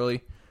Todd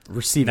Gurley.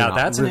 Receiving. Now,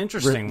 that's an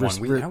interesting re-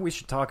 one. re- Now we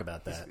should talk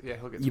about that. Yeah,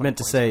 he'll get You 20 meant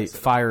to points say instead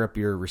of- fire up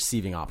your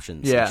receiving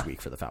options Yeah. each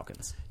week for the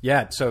Falcons.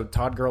 Yeah, so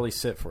Todd Gurley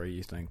sit for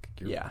you think?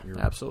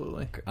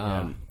 Absolutely.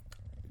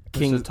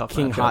 King is a tough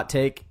King matchup. hot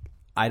take.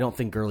 I don't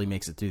think Gurley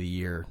makes it through the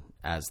year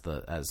as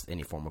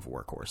any form of a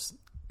workhorse.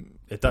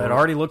 It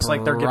already looks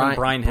like they're giving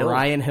Brian Hill.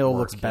 Brian Hill work,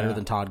 looks better yeah.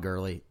 than Todd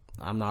Gurley.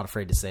 I'm not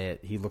afraid to say it.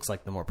 He looks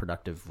like the more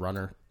productive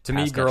runner. To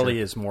me, pass catcher. Gurley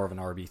is more of an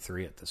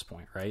RB3 at this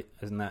point, right?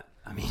 Isn't that?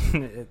 I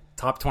mean,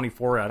 top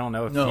 24. I don't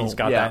know if he's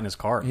got that in his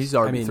cards. He's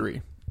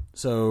RB3.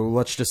 So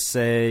let's just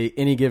say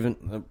any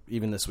given,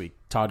 even this week,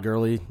 Todd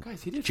Gurley,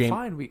 Guys, he did James,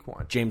 fine week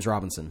one. James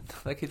Robinson.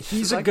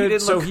 He's a he good.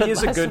 didn't So look he good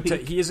is a last good.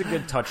 week. He is a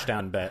good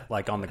touchdown bet,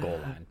 like on the goal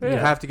line. You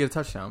have to get a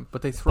touchdown,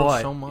 but they throw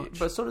so much.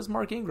 But so does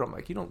Mark Ingram.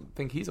 You don't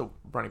think he's a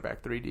running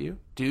back 3, do you?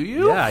 Do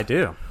you? Yeah, I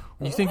do.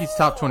 You think he's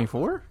top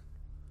 24?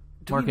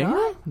 Mark we Ingram?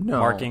 not? No.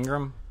 Mark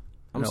Ingram.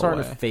 I'm No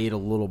starting way. to fade a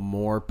little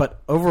more,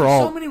 but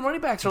overall, So many running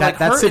backs are that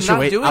hurt and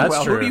not situa- doing that's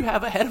well. true. Who do you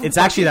have ahead of it's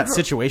Mark actually that Ingram?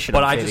 situation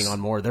But I'm I fading just- on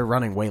more. They're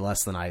running way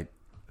less than I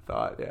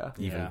Thought, yeah.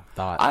 even Yeah.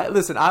 thought.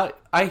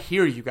 I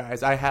hear you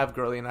guys. I have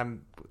Gurley, and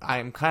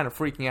I'm kind of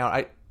freaking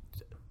out.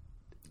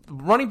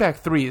 Running back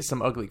 3 is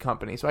some ugly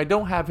company, so I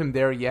don't have him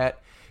there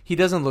yet. He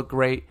doesn't look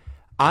great.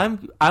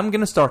 I'm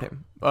gonna start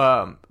him.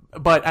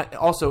 But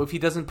also, if he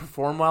doesn't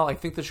perform well, I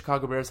think the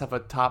Chicago Bears have a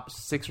top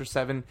 6 or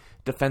 7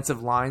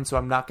 defensive line, so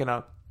I'm not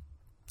gonna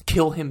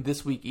kill him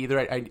this week either.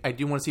 I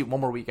do want to see it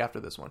one more week after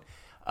this one.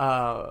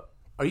 Are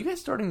you guys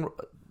starting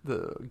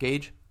the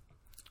Gage?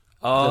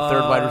 The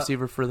third wide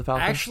receiver for the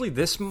Falcons? Actually,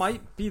 this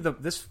might be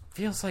this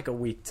feels like a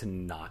week to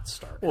not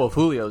start. Well, if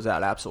Julio's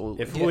out,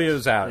 absolutely. If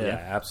Julio's out, Yeah. yeah,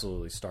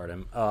 absolutely start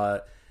him.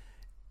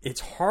 It's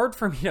hard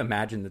for me to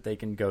imagine that they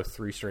can go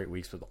 3 straight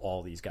weeks with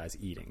all these guys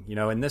eating.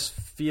 And this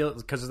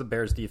feels because the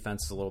Bears'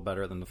 defense is a little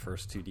better than the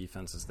first 2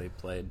 defenses they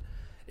played.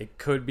 It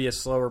could be a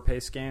slower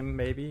pace game,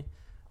 maybe.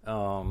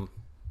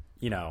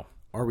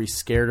 Are we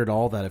scared at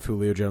all that if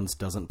Julio Jones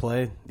doesn't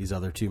play, these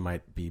other 2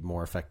 might be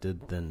more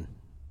affected than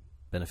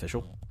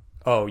beneficial?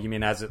 Oh, you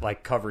mean as it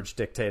like coverage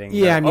dictating?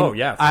 Yeah, I mean, for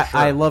sure.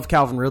 I love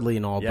Calvin Ridley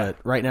and all, Yeah. but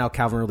right now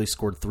Calvin Ridley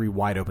scored 3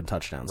 wide open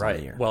touchdowns on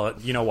the year. Well,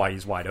 you know why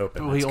he's wide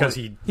open? Well, It's because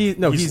he's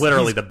he's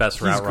literally the best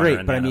route he's runner great,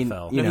 in but the I mean,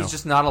 NFL. you know, he's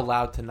just not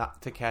allowed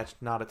to catch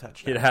not a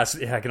touchdown.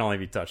 It can only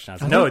be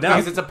touchdowns.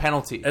 Because it's a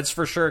penalty. It's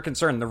for sure a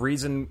concern. The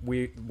reason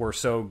we were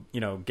so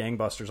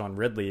gangbusters on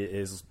Ridley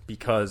is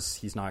because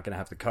he's not going to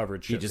have the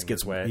coverage. he just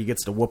gets way. he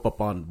gets to whoop up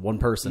on one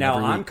person. Now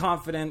every I'm week.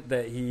 confident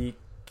that he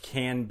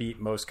can beat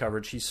most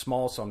coverage. He's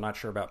small, so I'm not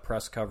sure about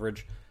press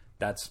coverage.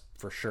 That's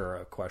for sure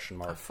a question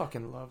I mark.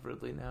 fucking love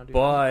Ridley now, dude.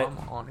 But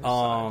I'm on his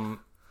side.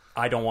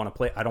 I don't want to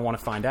play. I don't want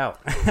to find out.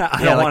 I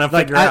Yeah, don't want to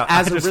figure out.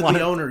 As I a just Ridley want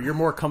owner, you're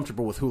more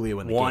comfortable with Julio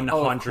in the game.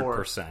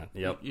 100%.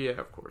 Yep. Yeah,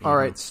 of course. All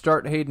right,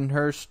 start Hayden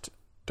Hurst.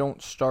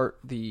 Don't start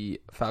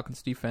the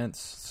Falcons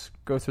defense. Let's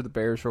go through the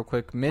Bears real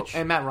quick. Mitch.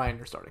 And Matt Ryan,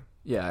 you're starting.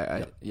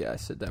 Yeah, I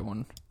said that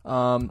one.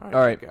 All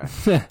right,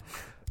 right.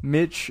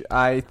 Mitch,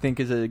 I think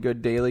is a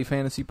good daily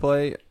fantasy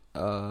play.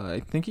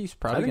 I think he's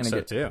probably going to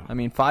get. too. I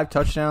mean, 5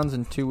 touchdowns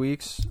in 2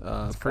 weeks,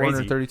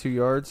 432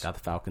 yards. Got the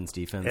Falcons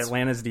defense.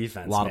 Atlanta's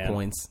defense. A lot man. of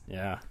points.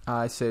 Yeah.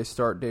 I say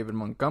start David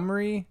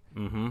Montgomery.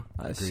 Mm-hmm.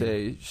 I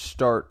say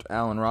start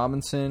Allen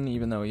Robinson,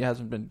 even though he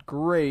hasn't been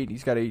great.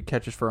 He's got 8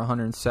 catches for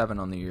 107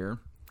 on the year.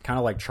 Kind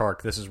of like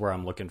Chark. This is where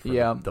I'm looking for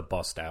the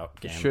bust out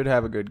game. Should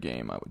have a good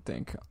game, I would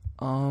think.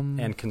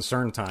 And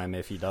concern time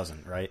if he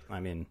doesn't, right? I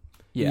mean,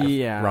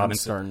 Yeah, I'm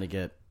Robinson. starting to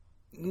get.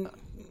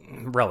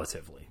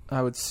 relatively.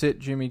 I would sit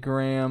Jimmy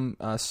Graham,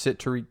 sit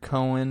Tariq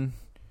Cohen.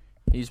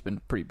 He's been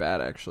pretty bad,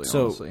 actually,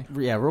 So honestly.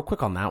 yeah, real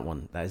quick on that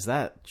one. Is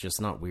that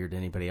just not weird to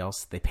anybody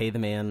else? They pay the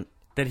man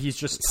That he's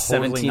just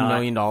totally $17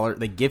 million.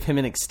 They give him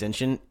an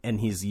extension, and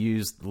he's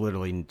used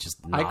literally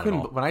just not I at couldn't.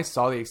 all. When I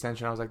saw the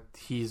extension, I was like,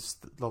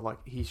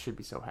 he should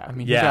be so happy. I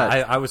mean, Yeah,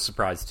 he got, I was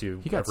surprised too.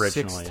 he got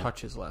originally 6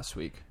 touches last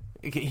week.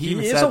 he He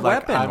even is said, a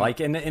weapon. I'm-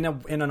 Like in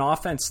an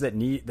offense that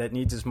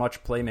needs as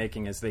much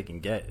playmaking as they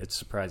can get. It's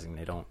surprising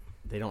they don't.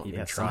 They don't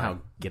even try. somehow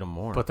get him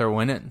more. But they're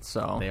winning,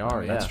 so. they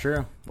are. That's yeah.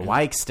 true. But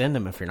why extend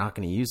him if you're not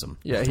going to use him?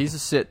 Yeah, he's a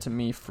sit to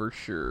me for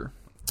sure.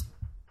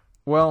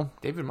 Well,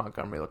 David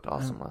Montgomery looked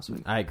awesome last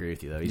week. I agree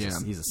with you though. He's a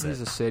sit.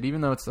 He's a sit.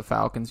 Even though it's the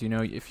Falcons,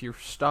 if you're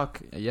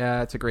stuck,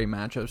 it's a great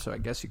matchup, so I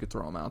guess you could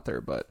throw him out there,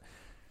 but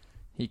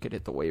he could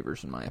hit the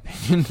waivers, in my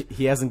opinion.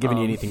 He hasn't given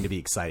you anything to be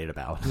excited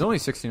about. He's only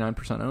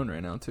 69% owned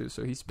right now, too,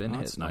 so he's been hit.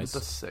 That's nice.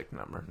 It's a sick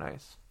number.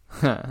 Nice.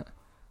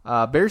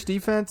 Bears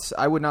defense,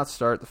 I would not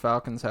start. The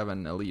Falcons have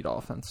an elite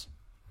offense.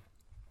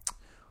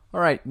 All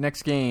right,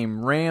 next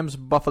game,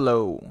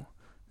 Rams-Buffalo.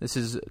 This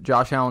is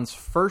Josh Allen's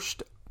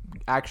first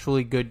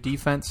actually good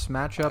defense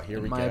matchup,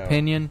 in my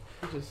opinion.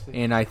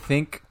 And I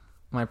think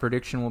my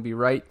prediction will be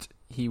right.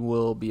 He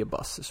will be a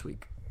bust this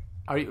week.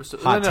 Are you so,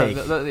 Hot take.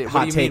 What do you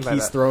Hot mean take. by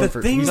He's that? throwing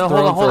for. He's No,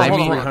 throwing hold on, for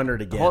hold on.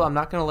 300 again. Hold on, I'm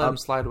not going to let him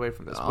slide away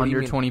from this. What do you Under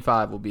mean?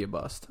 25 will be a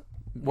bust.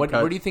 Where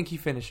do you think he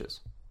finishes?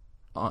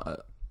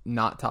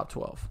 Not top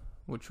 12,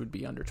 which would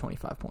be under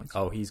 25 points.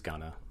 Oh, he's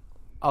gonna.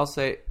 I'll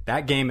say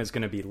That game is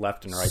going to be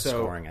left and right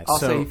scoring. I I'll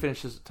think. say he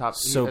finishes top.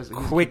 So he's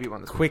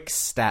quick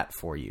stat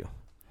for you.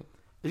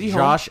 Is he home?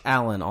 Josh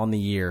Allen on the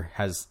year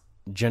has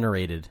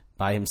generated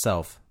by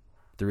himself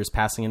through his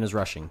passing and his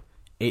rushing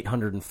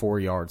 804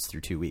 yards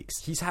through 2 weeks.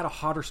 He's had a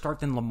hotter start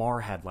than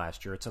Lamar had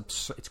last year. It's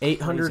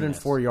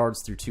 804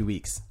 yards through 2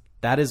 weeks.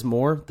 That is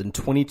more than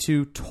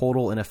 22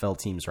 total NFL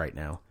teams right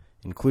now,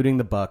 including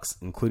the Bucs,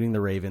 including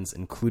the Ravens,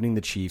 including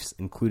the Chiefs,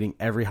 including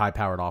every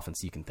high-powered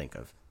offense you can think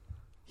of.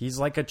 He's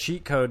like a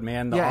cheat code,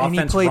 man. The and he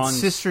offense played runs.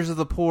 Sisters of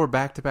the Poor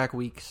back-to-back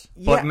weeks.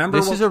 Yeah, But remember,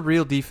 This is a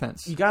real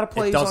defense. You got to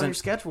play It these on doesn't- your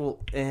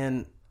schedule,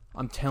 and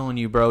I'm telling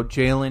you, bro.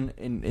 Jalen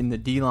in the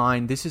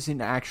D-line, this is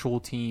an actual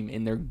team,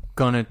 and they're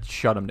going to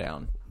shut him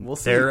down. we'll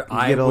see. There, You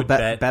I get a would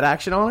bet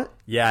action on it?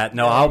 Yeah,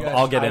 no,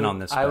 I'll get in on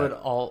this. I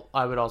bet.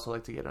 would also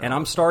like to get in. And on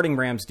I'm starting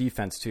Rams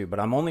defense too, but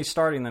I'm only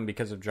starting them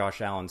because of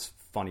Josh Allen's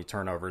funny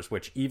turnovers.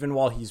 Which even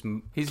while he's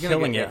gonna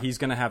killing get- it, he's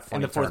going to have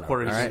funny in the fourth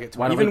quarter. He's turnovers. going to get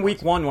Why 20 don't Even we-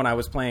 week 1 when I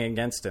was playing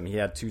against him, he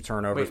had 2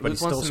 turnovers, Wait, but he Luke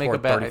still wants to make a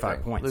scored bet, 35 I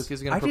think. points. Luke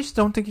is going I to. just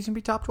don't think he's going to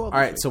be top 12. All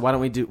right, so why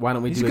don't we do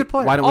He's a good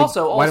player. why don't we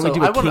Also, why don't we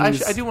do a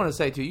Kings? I do want to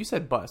say too. You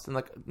said bust, and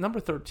like number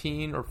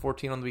 13 or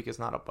 14 on the week is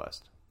not a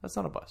bust. That's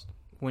not a bust.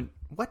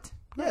 What?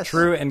 Yes.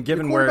 True, and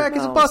given Your quarterback where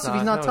is a No, bust it's if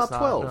he's not No, top it's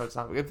 12. No, it's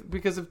not.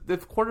 Because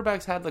if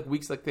quarterbacks had like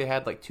weeks like they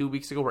had like 2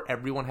 weeks ago where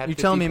everyone had. You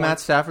 50 telling me Matt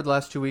points, Stafford the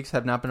last 2 weeks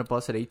have not been a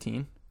bust at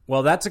 18?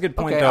 well, that's a good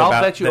point. Okay, though, I'll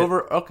about bet you that-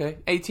 over. Okay,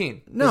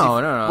 18. No.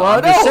 Well,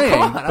 I'm just saying.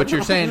 come on. But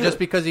you're saying just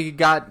because he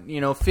got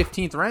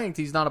 15th ranked,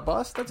 he's not a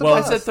bust. That's a Well, I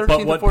bust. said 13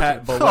 to but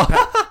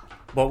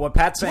 14. what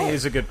Pat's saying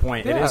is a good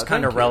point. It Yeah, is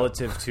kind of thank you.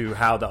 relative to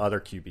how the other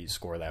QBs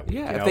score that week.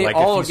 Yeah, you if know, they like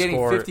all you are getting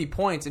score- 50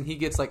 points and he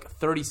gets like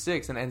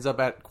 36 and ends up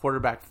at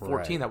quarterback 14,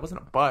 Right. that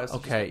wasn't a bust.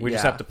 Okay, we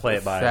just yeah. have to play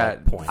it by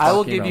That- points. I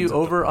will Fucking give you relative to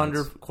over points.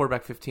 under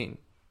quarterback 15.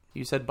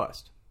 You said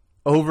bust.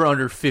 Over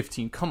under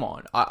 15. Come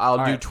on. I'll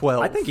do right.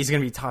 12. I think he's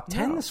going to be top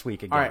 10 this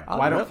week again. All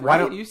right, Why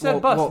don't you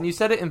said bust and you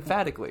said it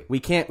emphatically. We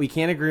can't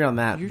agree on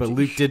that, but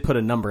Luke did put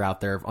a number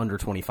out there of under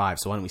 25,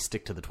 so why don't we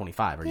stick to the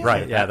 25? Are you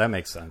Right, yeah, that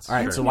makes sense. All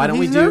right, Sure. so why don't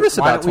we He's do nervous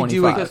why about don't we do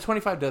 25. Because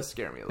 25 does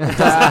scare me a little. it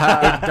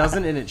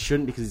doesn't, and it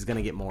shouldn't, because he's going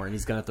to get more, and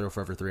he's going to throw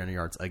for over 300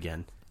 yards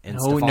again. And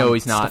No,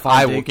 he's not.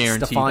 I will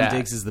guarantee Stephon that.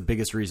 Diggs is the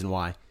biggest reason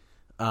why.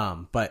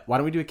 But why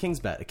don't we do a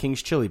Kings bet, a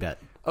Kings chili bet?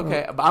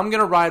 Okay, but I'm going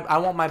to ride. I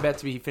want my bet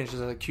to be he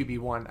finishes as a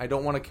QB1. I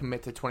don't want to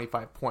commit to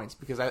 25 points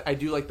because I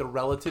do like the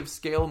relative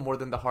scale more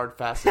than the hard,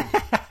 fast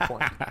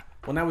point.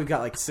 Well, now we've got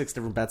like 6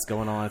 different bets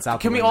going on. It's out.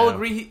 Can the we all window.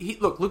 agree?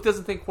 Look, Luke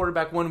doesn't think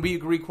quarterback one. We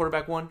agree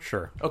quarterback one?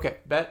 Sure. Okay,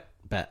 bet.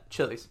 Bet.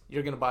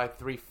 You're going to buy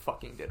 3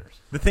 fucking dinners.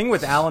 The thing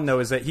with Allen, though,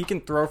 is that he can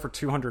throw for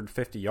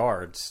 250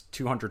 yards,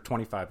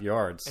 225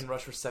 yards. And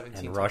rush for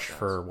 17 And rush touchdowns.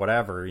 for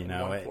whatever, you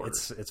know. one quarter.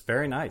 It's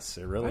very nice.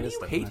 It really Why do is.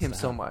 you nice hate him to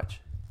so have.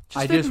 much?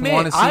 I just admit-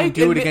 want to see him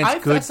do it admit- against I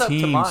good fess up to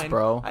teams, mine.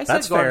 bro. I said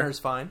That's fair. Gardner's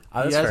fine. Oh,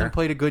 He that's hasn't fair.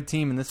 played a good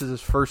team, and this is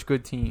his first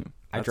good team.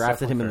 I That's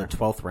drafted him in definitely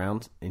the 12th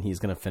round, and he's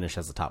going to finish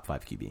as a top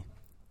 5 QB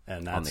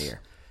And on that's the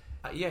year.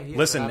 Yeah, he is.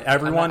 Listen, I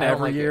everyone, don't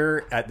every like it.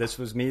 year, this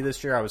was me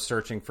this year, I was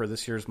searching for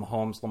this year's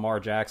Mahomes, Lamar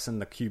Jackson,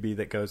 the QB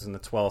that goes in the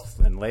 12th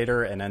and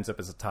later and ends up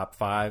as a top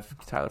 5.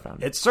 Tyler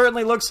found it. It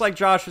certainly looks like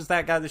Josh is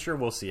that guy this year.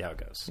 We'll see how it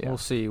goes. Yeah. We'll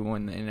see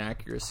when the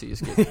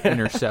inaccuracies get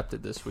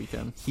intercepted this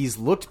weekend. He's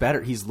looked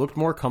better. He's looked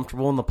more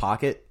comfortable in the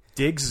pocket.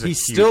 Diggs is a He huge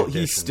still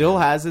addition,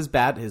 man. has his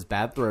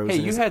bad throws. Hey,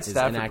 and you his, had his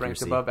Stafford ranked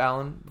inaccuracy. above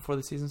Allen before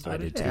the season I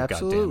started? did too. Yeah, God damn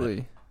it.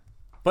 absolutely.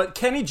 But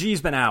Kenny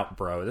G's been out,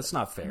 bro. That's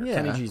not fair.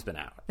 Yeah. Kenny G's been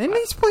out. And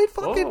he's played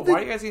Whoa, fucking. why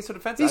are you guys getting so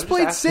defensive? He's I was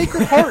played just asking-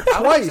 Sacred Heart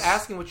I was twice. just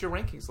asking what your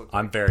rankings look like.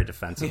 I'm very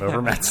defensive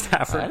over Matt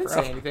Stafford, I didn't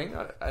bro. say anything.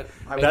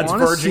 That's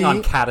wanna verging see-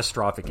 on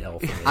catastrophic L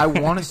for me. I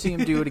want to see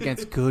him do it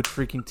against good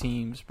freaking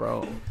teams,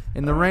 bro.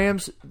 And the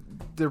Rams,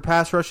 their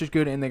pass rush is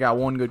good, and they got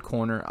one good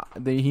corner.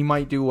 He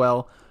might do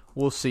well.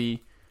 We'll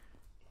see.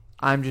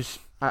 I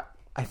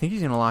think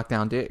he's going to lock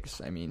down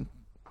Diggs. I mean,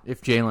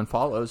 if Jalen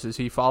follows, does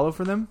he follow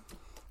for them?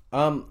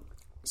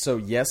 So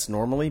yes,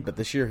 normally, but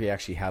this year he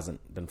actually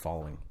hasn't been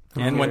following.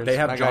 And when they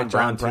have My guy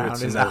John Brown, too,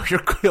 it's in is their, out here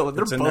killing.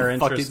 They're it's in their both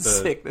fucking interest to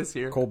sick this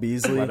year. Cole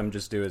Beasley. let him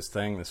just do his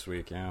thing this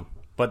week, yeah.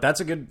 But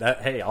that's a good...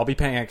 hey, I'll be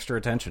paying extra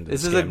attention to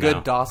this This is a game good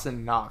now.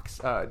 Dawson Knox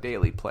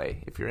daily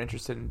play if you're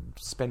interested in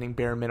spending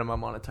bare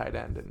minimum on a tight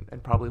end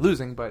and probably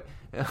losing. But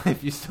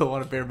if you still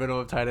want a bare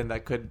minimum tight end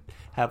that could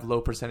have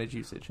low percentage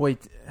usage.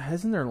 Wait,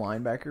 hasn't their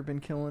linebacker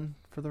been killing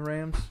for the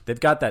Rams? They've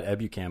got that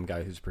Ebucam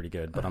guy who's pretty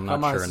good, but I'm not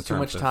Come on, sure in it's too terms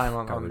much of time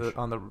on coverage.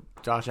 the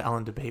Josh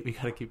Allen debate. We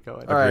got to keep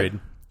going. All right. Agreed.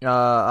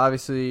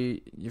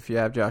 Obviously, if you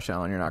have Josh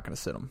Allen, you're not going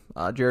to sit him.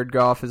 Jared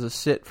Goff is a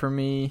sit for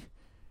me.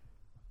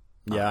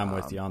 Yeah, I'm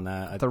with you on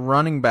that. The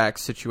running back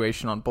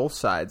situation on both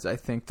sides, I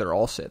think they're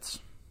all sits.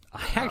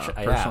 I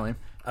actually, personally.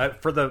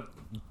 for the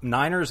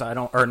Niners, I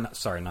don't. Or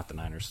sorry, not the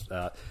Niners.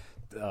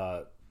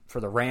 For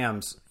the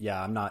Rams,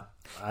 yeah, I'm not.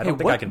 I don't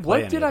think I can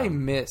play. What did any I of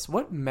them. miss?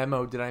 What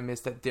memo did I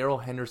miss that Darrell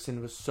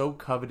Henderson was so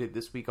coveted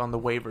this week on the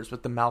waivers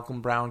with the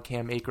Malcolm Brown,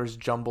 Cam Akers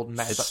jumbled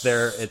mess?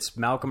 It's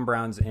Malcolm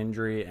Brown's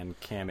injury and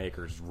Cam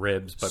Akers'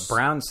 ribs, but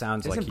Brown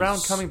sounds like Isn't Brown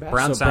coming back?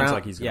 Brown So sounds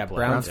like he's going to play.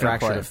 Brown Brown's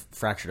gonna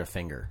fractured a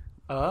finger.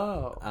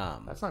 Oh,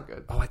 that's not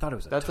good. Oh, I thought it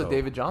was. That's toe. a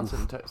David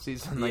Johnson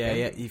season. Like,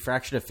 Yeah, he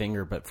fractured a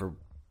finger, but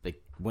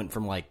went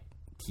from like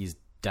he's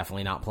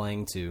definitely not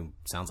playing to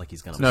sounds like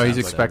he's going to. No, he's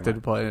expected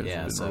to play. It's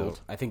Yeah, been so ruled.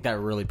 I think that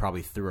really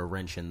probably threw a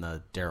wrench in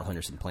the Darrell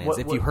Henderson plans. What-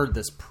 if what- you heard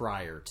this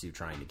prior to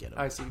trying to get him,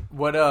 I see.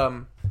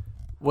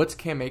 What's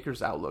Cam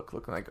Akers' outlook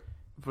looking like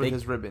with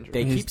his rib injury?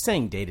 they keep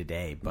saying day to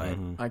day, but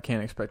I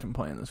can't expect him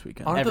playing this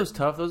weekend. Aren't those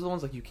tough? Those are the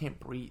ones like you can't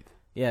breathe.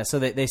 yeah. So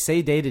they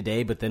say day to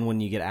day, but then when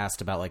you get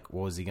asked about like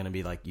what was he going to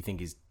be like, you think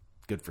he's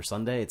good for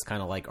Sunday? It's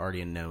kind of like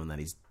already known that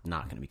he's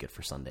not going to be good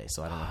for Sunday.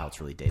 So I don't know how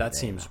it's really day to day. That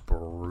seems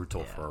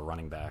brutal for a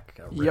running back,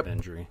 a rib Yep.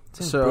 injury.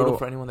 Seems So, brutal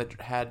for anyone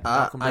that had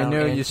Malcolm I Brown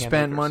know and you Cam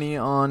spent Akers. money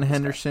on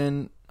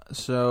Henderson,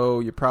 so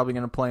you're probably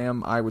going to play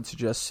him. I would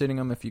suggest sitting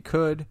him if you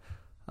could.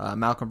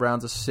 Malcolm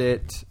Brown's a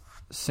sit.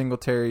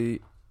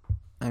 Singletary,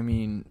 I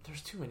mean,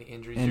 There's too many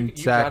injuries. and you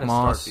Zach gotta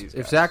Moss. start these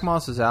If guys. Zach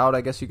Moss is out,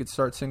 I guess you could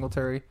start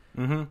Singletary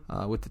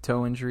Mm-hmm. with the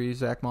toe injury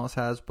Zach Moss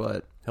has.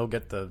 But He'll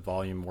get the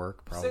volume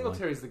work probably.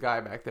 Singletary's the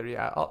guy back there.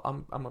 Yeah,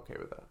 I'm okay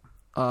with that.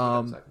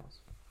 Zach Moss.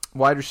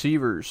 wide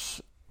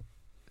receivers,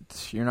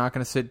 you're not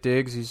going to sit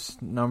Diggs. He's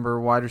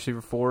wide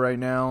receiver 4 right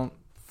now.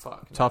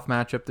 Fuck. Tough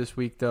matchup this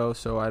week, though,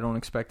 so I don't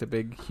expect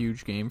a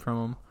huge game from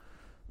him.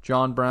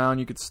 John Brown,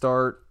 you could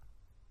start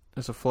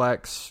as a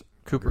flex.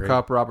 Cooper Great.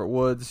 Kupp, Robert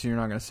Woods, you're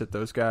not going to sit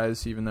those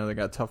guys, even though they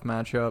got a tough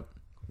matchup.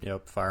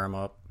 Yep, fire him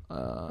up.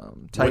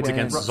 Tight Woods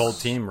against ends. his old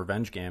team,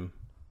 revenge game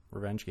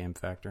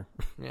factor.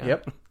 Yeah.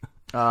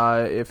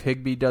 Yep. If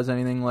Higbee does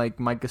anything like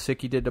Mike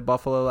Gesicki did to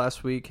Buffalo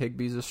last week,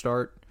 Higbee's a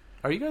start.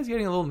 Are you guys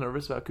getting a little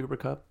nervous about Cooper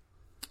Kupp?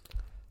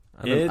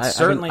 It's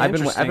certainly I've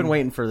been interesting.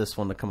 waiting for this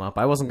one to come up.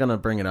 I wasn't going to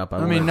bring it up.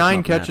 I mean,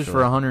 9 catches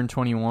for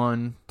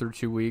 121 through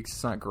 2 weeks.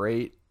 It's not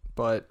great,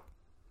 but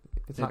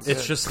not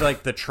It's good. just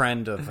like the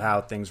trend of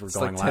how things were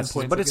going like 10 last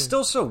season. points But a it's game.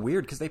 still so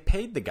weird because they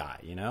paid the guy,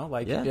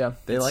 Like, Yeah.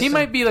 they like he him.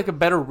 might be like a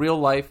better real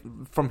life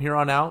from here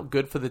on out.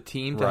 Good for the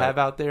team to Right. have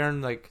out there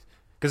and like.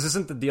 Because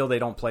isn't the deal they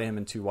don't play him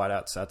in 2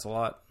 wideout sets a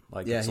lot?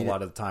 Like, Yeah, it's a he lot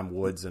did. of the time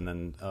Woods and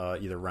then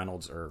either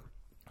Reynolds or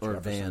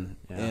Van.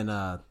 Yeah. And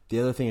the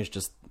other thing is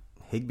just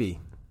Higbee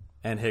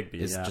and Higbee.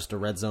 is yeah. just a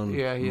red zone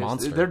Yeah, he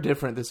monster. is. They're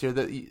different this year.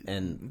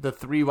 And- The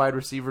 3 wide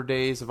receiver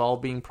days of all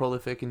being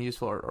prolific and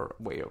useful are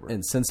way over.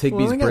 And since Well,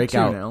 Higbee's they got 2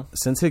 breakout, now.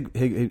 since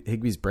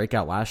Higbee's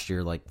breakout last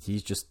year, like he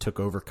just took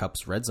over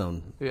Cup's red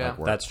zone. Yeah. like,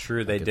 work. That's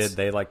true. They Like, it's- did.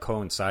 They like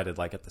coincided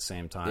like at the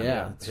same time.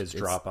 Yeah, his it's-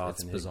 drop off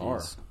it's and bizarre.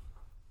 Higbee's.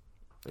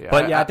 Yeah,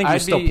 But yeah, I think you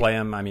I'd still be- play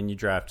him. I mean, you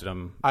drafted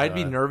him. I'd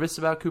be nervous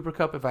about Cooper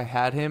Kupp if I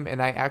had him,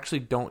 and I actually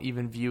don't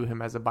even view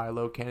him as a buy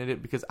low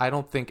candidate because I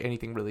don't think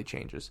anything really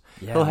changes.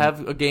 Yeah. He'll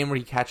have a game where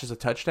he catches a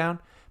touchdown,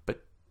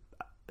 but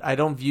I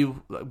don't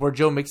view where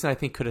Joe Mixon I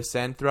think could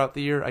ascend throughout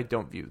the year. I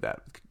don't view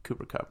that with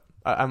Cooper Kupp.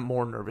 I'm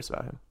more nervous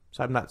about him,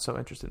 so I'm not so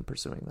interested in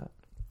pursuing that.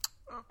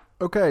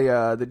 Okay,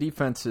 the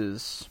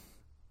defenses.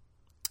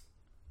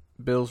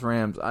 Bills,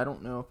 Rams. I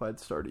don't know if I'd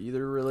start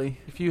either, really.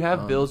 If you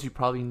have Bills, you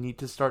probably need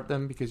to start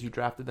them because you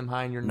drafted them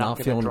high and you're not not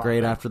gonna feeling drop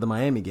great them. after the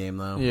Miami game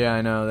though. Yeah,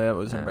 I know. That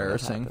was Yeah, that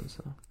embarrassing. happens,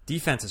 so.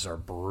 Defenses are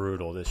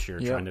brutal this year.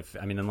 Yep.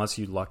 Unless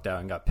you lucked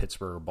out and got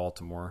Pittsburgh or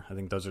Baltimore, I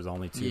think those are the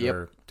only 2 Yep. that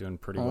are doing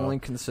pretty Only well.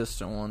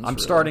 consistent ones. I'm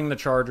really. starting the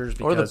Chargers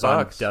Or the because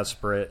I'm Bucs.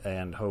 desperate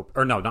and hope.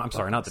 Or no, I'm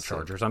sorry, not the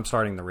Chargers. I'm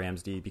starting the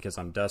Rams D because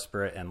I'm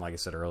desperate and, like I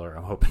said earlier,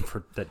 I'm hoping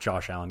for that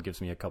Josh Allen gives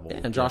me a couple.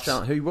 And Josh picks.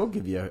 Allen, he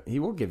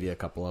will give you a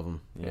couple of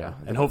them. Yeah,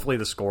 and hopefully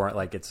the score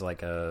it's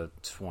like a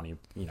 20,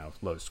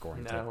 low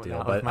scoring No, type deal.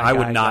 not But with my I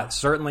would guys, not yeah.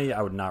 certainly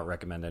I would not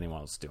recommend anyone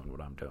else doing what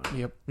I'm doing.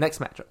 Yep. Next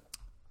matchup.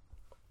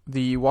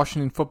 The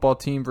Washington football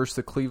team versus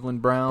the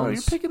Cleveland Browns. Bro,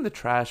 you're picking the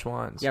trash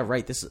ones. Yeah,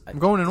 right. This is I'm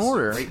going in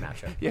order. great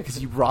matchup. Yeah, because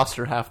you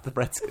roster half the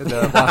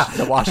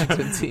the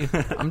Washington team.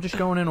 I'm just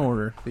going in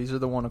order. These are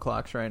the 1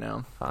 o'clocks right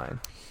now. Fine.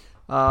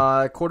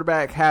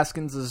 Quarterback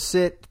Haskins is a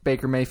sit.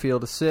 Baker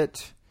Mayfield a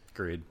sit.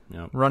 Agreed.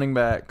 Yep. Running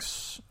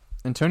backs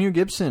Antonio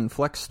Gibson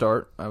flex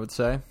start. I would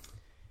say.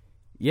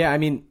 Yeah, I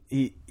mean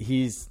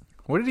he's.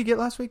 What did he get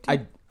last week?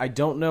 I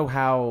don't know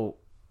how.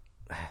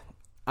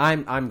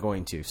 I'm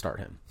going to start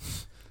him.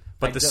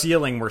 But the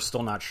ceiling, we're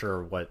still not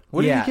sure what.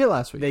 What did he get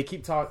last week? They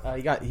keep talking.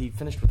 He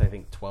finished with I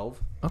think 12.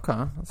 Okay.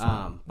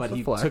 But that's a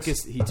he flex.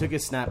 took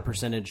his snap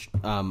percentage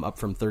up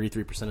from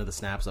 33% of the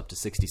snaps up to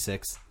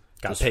 66.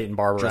 Got Peyton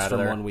Barber just out of from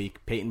there. 1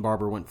 week. Peyton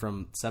Barber went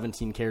from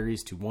 17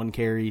 carries to 1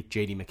 carry.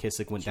 J.D.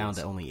 McKissick went down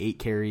to only 8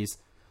 carries.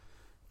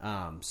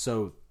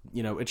 So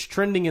it's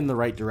trending in the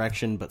right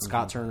direction. But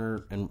Scott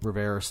Turner and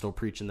Rivera are still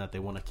preaching that they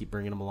want to keep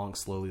bringing him along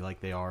slowly,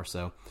 like they are.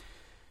 So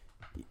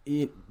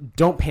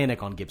don't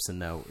panic on Gibson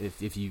though.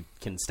 If you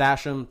can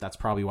stash him, that's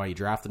probably why you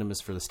drafted him,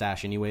 is for the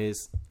stash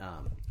anyways.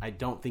 I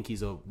don't think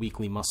he's a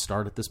weekly must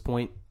start at this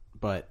point,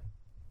 but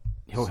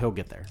he'll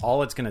get there.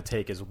 All it's going to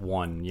take is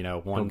one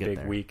get big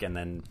there. week, and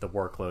then the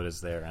workload is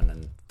there, and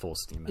then full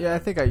steam. Yeah, I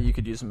ahead. think you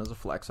could use him as a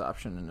flex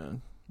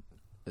option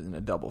in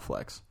a double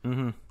flex.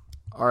 Mm-hmm.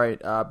 All right,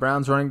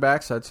 Browns running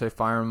backs. I'd say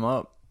fire them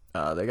up.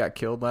 They got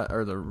killed,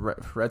 or the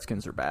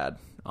Redskins are bad.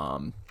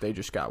 They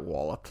just got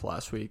walloped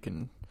last week,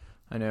 and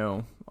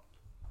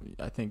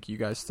I think you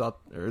guys thought,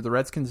 or the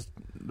Redskins,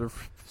 their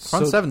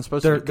front seven's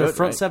supposed to be good. Their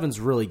front right? seven's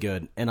really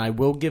good, and I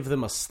will give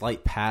them a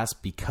slight pass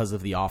because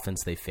of the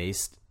offense they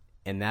faced,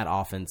 and that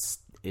offense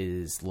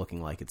is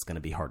looking like it's going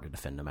to be hard to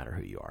defend no matter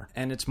who you are.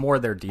 And it's more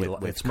their D.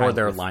 With It's more Kyle-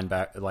 their with-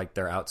 linebacker, like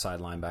their outside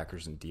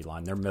linebackers and D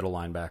line. Their middle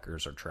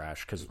linebackers are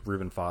trash because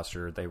Reuben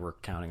Foster, they were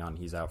counting on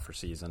he's out for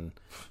season.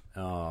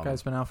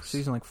 Guy's been out for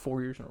season like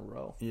 4 years in a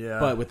row.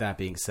 Yeah, But with that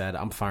being said,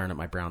 I'm firing up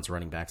my Browns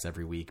running backs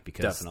every week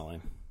because definitely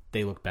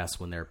they look best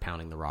when they're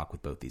pounding the rock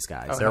with both these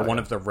guys. they're one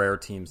of the rare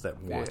teams that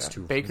wants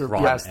to Baker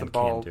run passed the and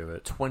ball can do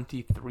it.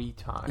 23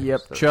 times. Yep,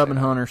 Thursday Chubb and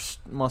night. Hunter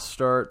must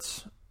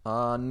starts.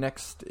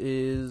 Next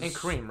is And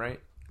Kareem, right?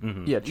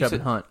 Yeah, Chubb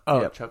and Hunt.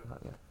 Oh, Yep. Chubb and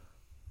Hunt.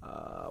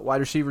 Yeah. Wide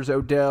receivers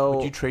Odell.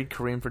 Would you trade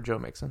Kareem for Joe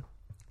Mixon?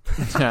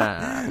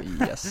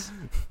 Yes.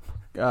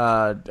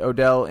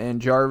 Odell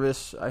and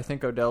Jarvis. I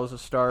think Odell's a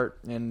start,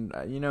 and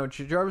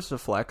Jarvis is a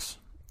flex.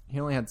 He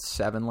only had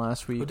 7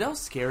 last week. Odell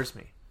scares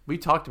me. We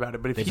talked about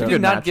it, but if he don't. did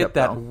Good not matchup, get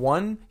that though.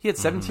 one, he had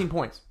 17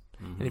 points.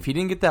 And if he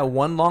didn't get that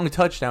one long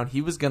touchdown,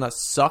 he was going to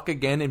suck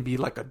again and be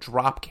like a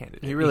drop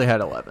candidate. He really had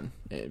 11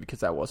 because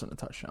that wasn't a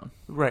touchdown.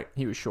 Right.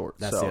 He was short.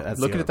 That's so the- that's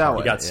look the at it other that part.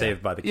 way. He got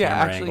saved by the Yeah,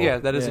 camera actually, angle. yeah,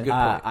 that is a good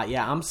point.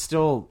 Yeah,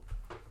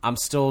 I'm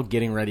still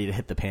getting ready to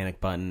hit the panic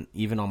button,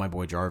 even on my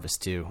boy Jarvis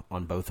too,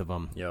 on both of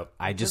them. Yep.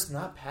 I just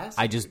not pass.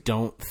 I just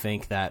don't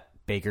think that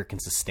Baker can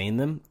sustain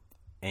them,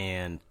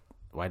 and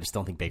I just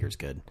don't think Baker's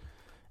good.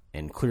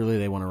 And clearly,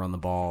 they want to run the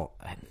ball.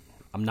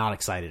 I'm not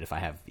excited if I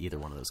have either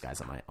one of those guys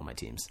on my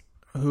teams.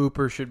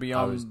 Hooper should be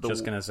I on was the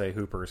just going to say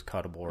Hooper is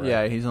cuttable, right?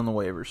 Yeah, he's on the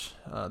waivers.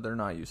 They're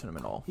not using him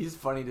at all. He's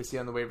funny to see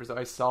on the waivers. Though.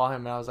 I saw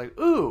him and I was like,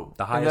 ooh.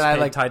 The And highest then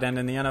I, paid tight end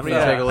in the NFL.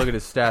 Yeah. Take a look at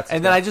his stats.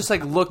 And then I just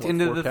looked What,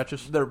 into 4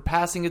 catches? their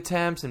passing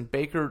attempts, and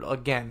Baker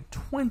again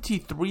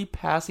 23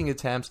 passing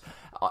attempts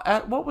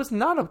at what was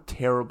not a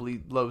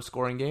terribly low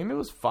scoring game. It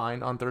was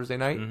fine on Thursday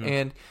night,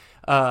 and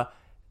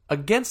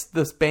against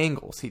the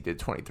Bengals he did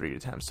 23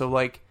 attempts.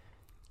 So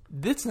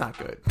that's not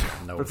good.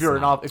 No, if it's you're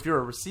not. if you're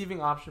a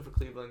receiving option for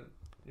Cleveland,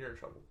 you're in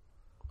trouble.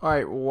 All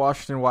right,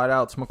 Washington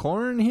wideouts.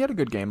 McLaurin, he had a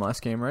good game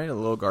last game, right? A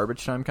little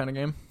garbage time kind of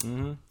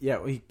game.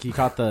 Yeah, he took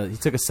a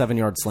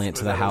 7-yard slant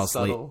to the That was house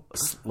subtle.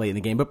 late in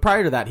the game. But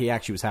prior to that, he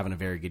actually was having a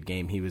very good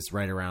game. He was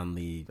right around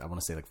the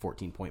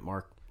 14-point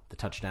mark. The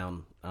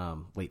touchdown,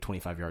 late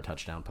 25-yard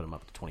touchdown, put him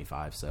up to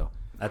 25. So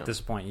At this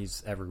point,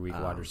 he's every week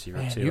wide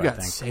receiver, too, You I got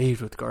think.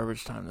 saved with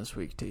garbage time this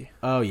week, T.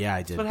 oh yeah,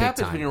 I did. That's what big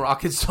happens time. when you're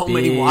rocking so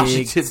many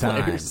Washington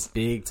time, players.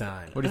 Big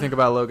time. What do you think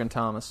about Logan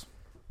Thomas?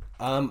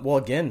 Well,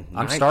 again,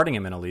 I'm starting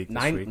him in a league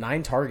this week.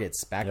 nine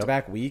targets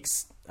back-to-back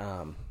weeks.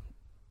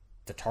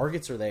 The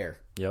targets are there.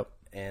 Yep.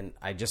 And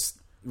I just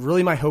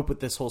really my hope with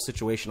this whole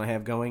situation I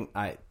have going,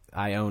 I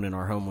own in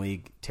our home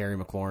league Terry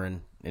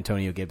McLaurin,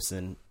 Antonio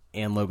Gibson,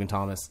 and Logan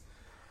Thomas.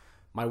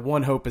 My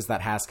one hope is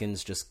that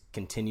Haskins just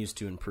continues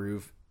to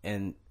improve,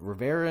 and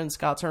Rivera and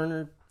Scott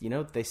Turner,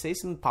 they say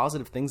some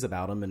positive things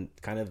about him, and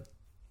kind of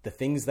the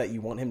things that you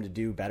want him to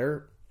do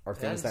better are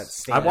things that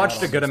stand I out watched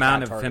on a good those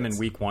amount bad of him in targets.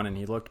 week 1, and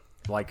he looked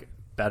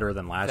better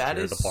than last That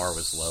year. is The bar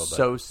was low. But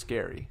so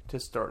scary to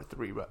start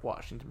 3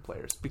 Washington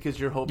players because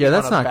you're hoping. Yeah,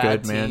 that's on a not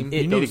bad good, man. team,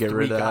 You need to those get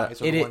rid 3 of that.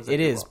 guys are the ones that It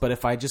do is, well. but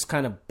if I just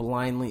kind of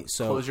blindly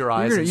Close your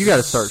eyes. You got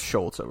to start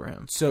Schultz over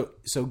him. So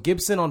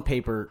Gibson on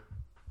paper,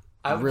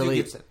 I would really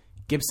do Gibson.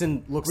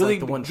 Gibson looks Really, like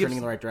the one trending in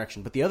Gibson- the right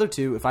direction. But the other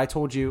two, if I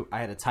told you I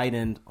had a tight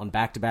end on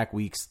back-to-back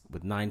weeks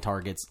with 9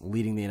 targets,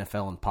 leading the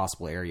NFL in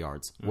possible air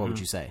yards, what would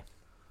you say?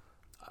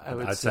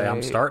 I'd say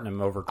I'm starting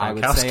him over Gronkowski. I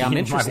would say I'm in my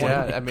interested. one.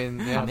 Yeah, I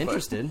mean, I'm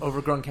interested. over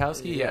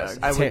Gronkowski. Yes,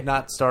 Yeah, I would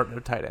not start a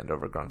tight end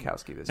over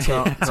Gronkowski this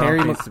year.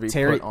 Terry needs to be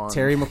Terry put on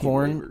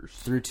McLaurin waivers.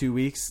 through 2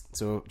 weeks,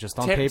 so just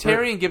on paper.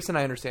 Terry and Gibson,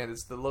 I understand.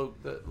 It's the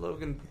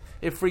Logan.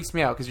 It freaks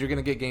me out because you're going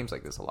to get games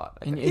like this a lot.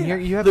 I And think.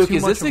 you have Luke, too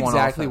is much this of one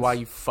exactly offense. why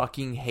you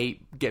fucking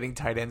hate getting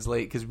tight ends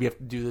late? Because we have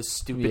to do this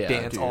stupid Yeah,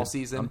 dance dude. all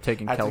season. I'm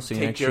taking I have to Kelsey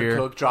take next Jared year.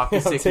 Cook, drop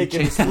Gesicki, taking-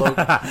 chase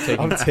Logan.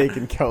 I'm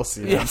taking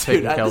Kelsey. Yeah,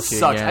 taking dude, this Kelsey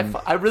sucks. again.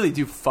 I really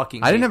do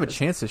fucking. I didn't hate have a this.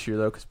 chance this year,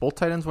 though, because both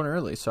tight ends went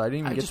early, so I didn't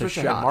even I get just the wish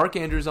I had shot. Mark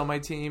Andrews on my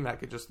team. I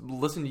could just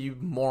listen to you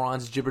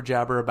morons jibber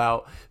jabber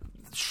about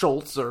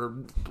Schultz or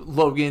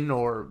Logan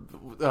or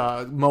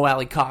Mo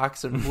Alley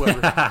Cox or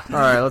whoever. All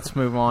right, let's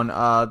move on.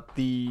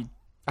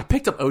 I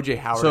picked up OJ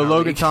Howard. So in our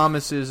Logan league.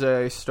 Thomas is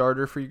a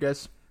starter for you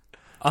guys?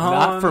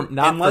 Not for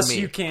unless me.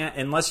 you can't,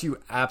 unless you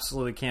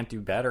absolutely can't do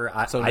better.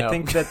 I no.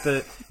 think that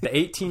the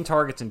 18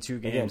 targets in 2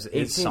 games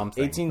is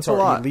something. 18 a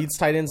lot. targets. Leads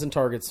tight ends in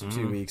targets for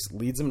 2 weeks.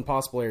 Leads them in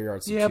possible air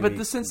yards. For Yeah, 2 but the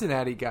weeks.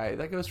 Cincinnati guy,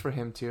 that goes for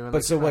him too. And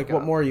But so, like,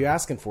 what more are you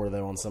asking for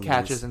though on some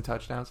catches of and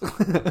touchdowns.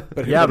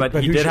 these? Yeah, but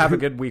he who's did your- have a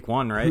good week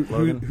 1, right,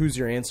 Logan? Who's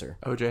your answer?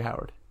 OJ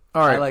Howard.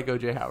 All right. I like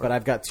OJ Howard. But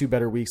I've got 2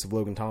 better weeks of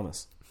Logan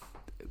Thomas.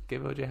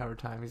 Give OJ Howard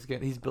time. He's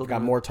building. I've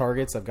got more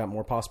targets. I've got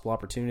more possible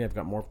opportunity. I've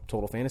got more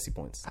total fantasy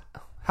points.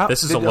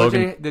 This is did a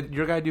Logan. Did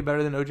your guy do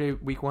better than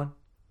OJ week 1?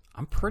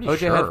 I'm pretty OJ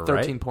sure, had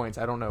 13 right? points.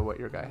 I don't know what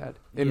your guy had.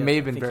 It Yeah, may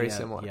have I been think very he had-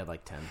 similar. He had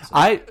like 10. So.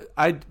 I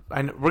know,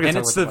 we're gonna And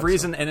talk it's about the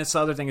reason, and it's the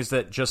other thing is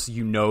that just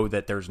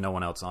that there's no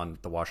one else on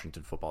the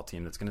Washington football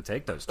team that's going to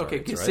take those Okay,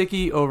 targets, right?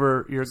 Gesicki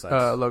over your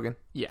Logan.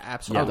 Yeah,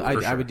 absolutely.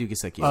 I would do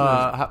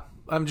Gesicki.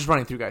 I'm just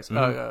running through guys.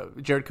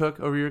 Jared Cook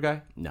over your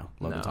guy. no,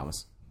 Logan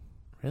Thomas.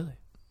 Really?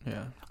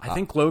 Yeah. I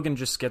think Logan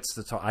just gets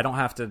the I don't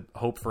have to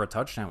hope for a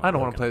touchdown. With I don't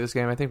want to Logan. play this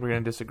game. I think we're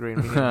going to disagree.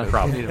 And we need to,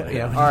 Probably. we need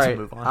to All we right. need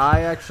to move on.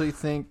 I actually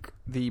think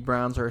the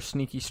Browns are a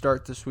sneaky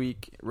start this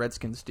week.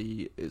 Redskins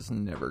D is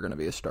never going to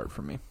be a start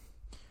for me.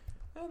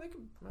 Yeah, they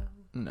can,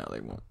 No, they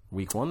won't.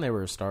 Week 1, they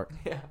were a start.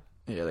 yeah.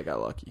 Yeah, they got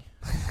lucky.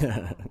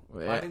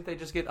 Why didn't they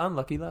just get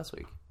unlucky last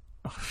week?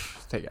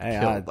 They got Hey,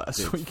 killed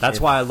last week. That's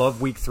why I love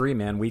week 3,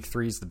 man. Week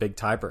 3 is the big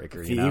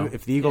tiebreaker. You know,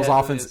 If the Eagles Yeah,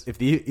 it offense, is. if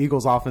the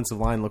Eagles offensive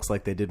line looks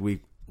like they did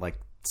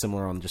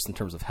similar on just in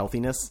terms of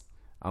healthiness,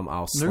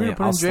 I'll They're gonna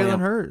put in Jalen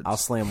Hurts. I'll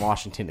slam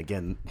Washington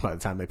again by the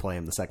time they play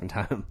him the second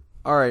time.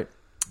 All right.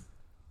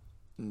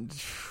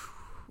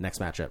 Next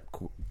matchup.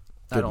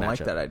 I don't like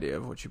that idea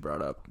of what you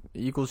brought up.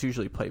 The Eagles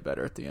usually play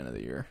better at the end of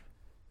the year.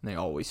 And they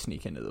always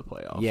sneak into the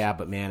playoffs. Yeah,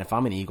 but man, if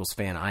I'm an Eagles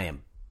fan, I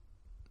am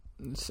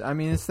It's the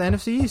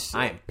NFC East.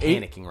 I am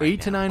panicking right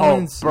 8 to now. 9 Oh,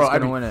 wins bro, is I'd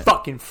going to be win it.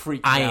 fucking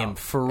freaking I out. am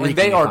freaking And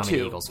they if are I'm an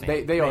too. Eagles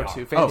fan. They are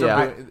too. Fans Oh,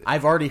 are yeah.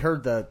 I've already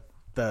heard the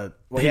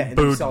well, yeah, and you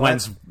booed saw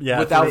wins. that. Yeah,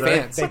 Without for the-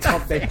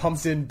 fans. They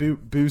pumped in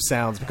boo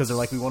sounds because they're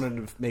like, we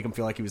wanted to make him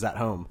feel like he was at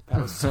home.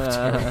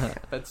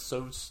 That's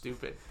so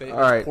stupid. All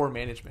right. Poor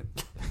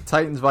management.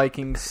 Titans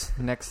Vikings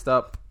next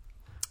up.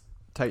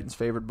 Titans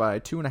favored by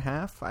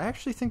 2.5. I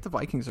actually think the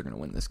Vikings are going to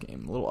win this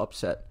game. A little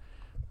upset.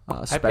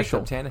 special.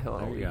 I picked up Tannehill.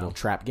 There you Little go.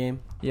 trap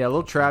game. Yeah, a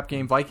little trap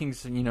game.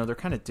 Vikings, they're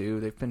kind of due.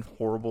 They've been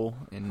horrible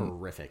and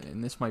Horrific.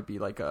 And this might be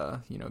like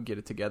a get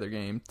it together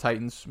game.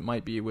 Titans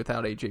might be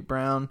without AJ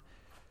Brown.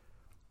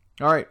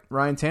 All right,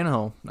 Ryan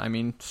Tannehill. I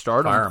mean,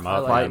 start Fire him. him up. I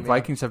like him, yeah.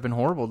 Vikings have been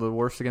horrible. The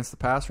worst against the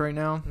pass right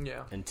now.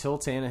 Yeah. Until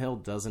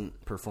Tannehill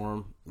doesn't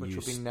perform, Which you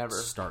will be never.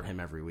 start him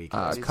every week.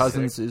 He's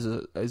Cousins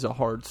is a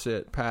hard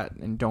sit, Pat,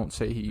 and don't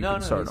say you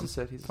can start him. he's a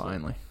sit. He's a sit.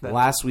 Finally, That-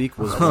 Last week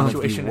was one of the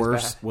situation is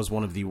worst. bad. Was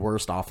one of the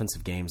worst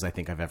offensive games I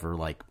think I've ever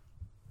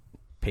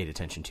paid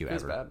attention to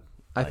He's ever. bad.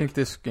 I think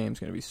this game's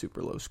going to be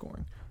super low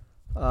scoring.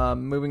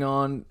 Moving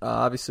on,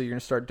 obviously you're going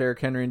to start Derrick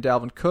Henry and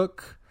Dalvin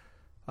Cook.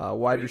 Are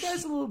Wide you receiver.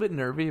 guys a little bit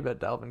nervy about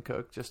Dalvin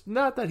Cook? Just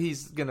not that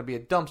he's going to be a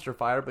dumpster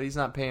fire, but he's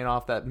not paying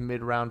off that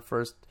mid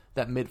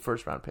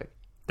first round pick.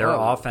 Their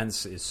Oh.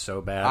 offense is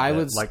so bad. I that,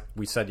 was- like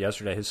we said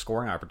yesterday, his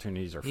scoring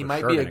opportunities are. He for might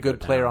sure be a gonna good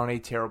go player down. on a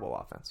terrible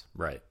offense.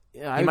 Right.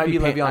 Yeah, He might be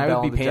Le'Veon I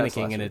Bell would on be the Jets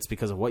panicking, last and week. it's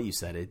because of what you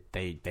said.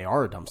 They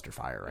are a dumpster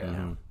fire right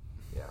now.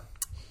 Yeah.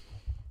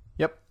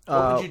 Yep.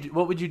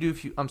 What would you do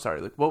if you? I'm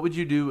sorry. Like, what would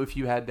you do if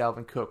you had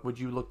Dalvin Cook? Would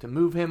you look to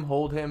move him,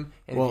 hold him,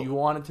 and Well- if you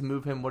wanted to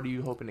move him, what are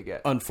you hoping to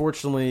get?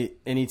 Unfortunately,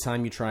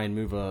 anytime you try and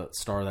move a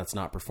star that's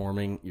not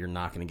performing, you're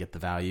not going to get the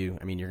value.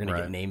 I mean, you're going to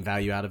Right. get name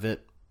value out of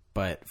it,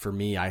 but for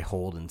me, I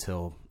hold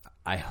until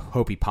I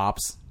hope he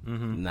pops.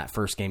 In that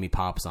first game, he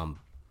pops.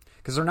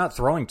 Because they're not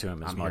throwing to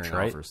him as I'm much, hearing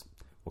right? offers.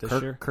 Well,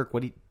 This year? Kirk,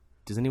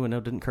 does anyone know?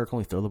 Didn't Kirk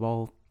only throw the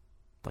ball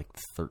like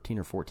 13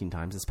 or 14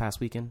 times this past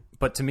weekend?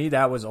 But to me,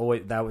 that was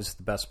the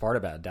best part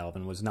about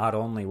Dalvin was not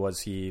only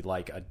was he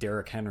like a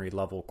Derrick Henry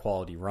level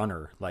quality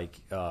runner, like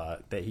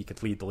that he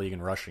could lead the league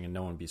in rushing and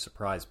no one would be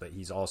surprised, but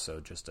he's also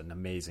just an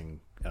amazing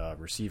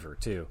receiver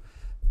too.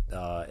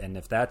 And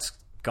if that's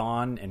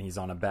gone and he's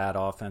on a bad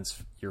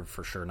offense, you're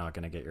for sure not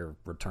going to get your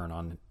return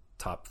on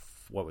top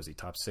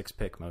 6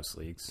 pick most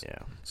leagues. Yeah.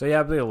 So yeah,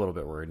 I'd be a little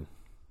bit worried.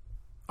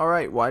 All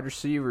right, wide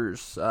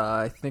receivers.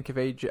 I think if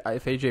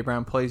AJ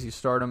Brown plays, you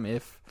start him.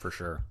 If For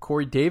sure.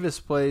 Corey Davis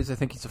plays, I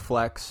think he's a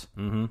flex.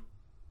 Mm-hmm.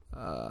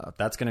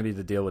 That's going to be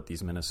the deal with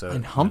these Minnesota.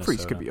 And Humphreys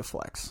Minnesota. could be a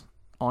flex.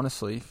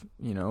 Honestly,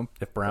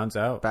 if Brown's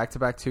out.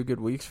 back-to-back 2 good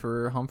weeks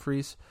for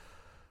Humphreys.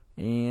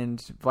 And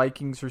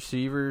Vikings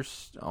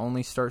receivers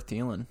only start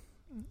Thielen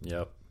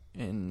Yep.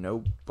 and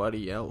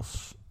nobody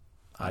else.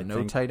 I No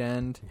think- tight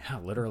end. Yeah,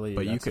 literally.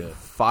 But you that's could it.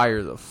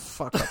 fire the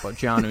fuck up a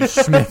Jonnu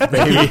Smith,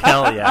 baby.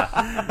 Hell yeah.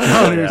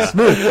 Jonnu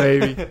Smith,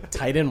 baby.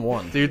 Tight end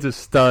 1. Dude's a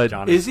stud.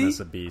 Johnny Is he? Smith's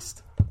a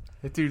beast.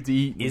 That dude's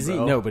eating, Is he?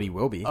 bro. No, but he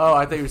will be. Oh,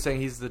 I thought you were saying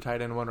he's the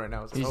tight end one right now.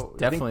 I was like, He's oh,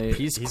 definitely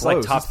he's He's close.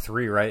 like top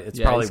 3, right? It's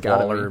Yeah, probably he's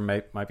gotta Waller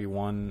be. might be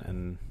one,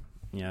 and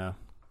yeah.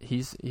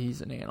 he's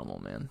an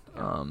animal,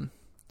 man.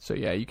 So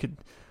yeah, you could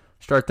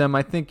start them.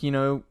 I think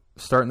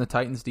starting the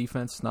Titans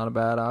defense is not a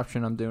bad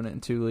option. I'm doing it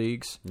in 2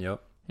 leagues.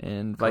 Yep.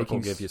 And Kirk will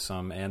Vikings give you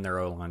some, and their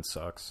O-line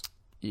sucks.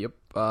 Yep.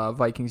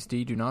 Vikings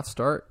D do not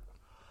start.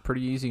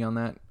 Pretty easy on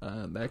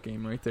that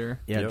game right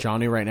there. Yeah, Yep.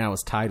 Johnny right now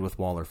is tied with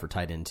Waller for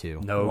tight end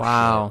 2. No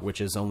Wow. Which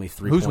is only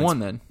 3 Who's points. won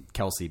then?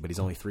 Kelsey, but he's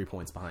only 3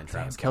 points behind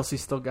Travis. Kelsey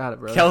still got it,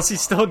 bro. Kelsey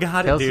still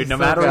got it, Kelsey dude. No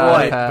still matter got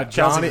what. it, Pat. But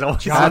Johnny,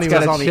 Johnny got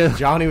was a on chill.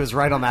 Johnny was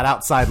right on that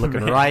outside,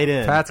 looking right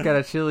in. Pat's got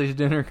a Chili's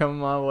dinner coming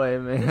my way,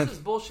 man. this is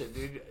bullshit,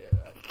 dude.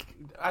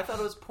 I thought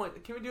it was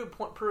point. Can we do a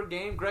point per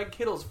game? Greg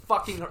Kittle's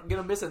fucking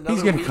gonna miss another.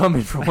 He's gonna week. come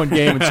in for one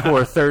game and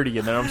score 30,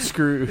 and then I'm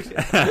screwed.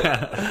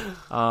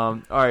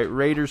 All right,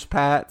 Raiders,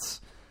 Pats.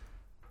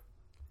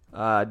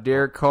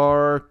 Derek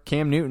Carr,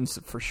 Cam Newton's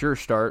for sure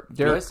start.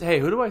 Derek, Hey,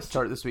 who do I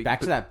start this week?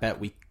 Back to that bet,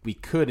 we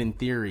could, in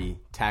theory,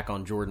 tack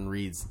on Jordan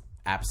Reed's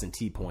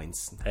absentee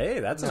points. Hey,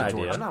 that's an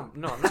idea. I'm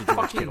not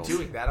fucking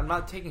doing that. I'm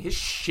not taking his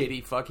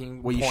shitty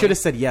fucking. Well, you points. should have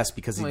said yes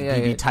because he'd yeah,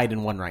 be yeah. tight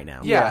in 1 right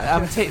now.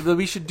 Yeah,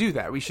 we should do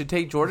that. We should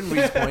take Jordan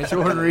Reed's points.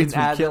 Jordan Reed's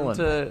and add been them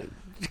to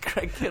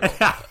Greg Kittle.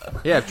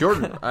 yeah, if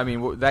Jordan. I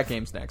mean, that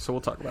game's next, so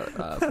we'll talk about it.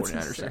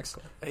 49ers next.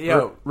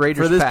 Yo,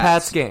 Raiders, for this Pats.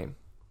 Pats game,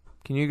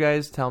 can you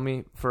guys tell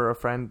me for a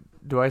friend?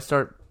 Do I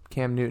start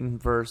Cam Newton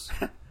versus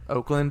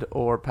Oakland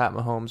or Pat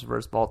Mahomes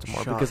versus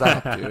Baltimore?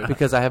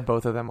 Because I have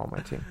both of them on my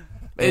team.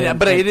 But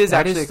it is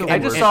that is actually. the I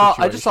just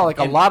worst saw like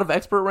a And- lot of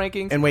expert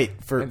rankings, And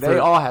wait, for and they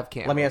all have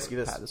Cam. let me ask you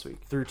this: Pat this week.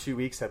 through 2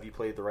 weeks, have you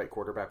played the right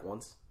quarterback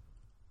once?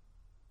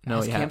 No,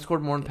 Has he Cam hasn't.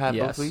 scored more than Pat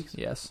Yes, both weeks?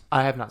 yes.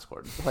 I have not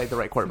scored. Played the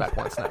right quarterback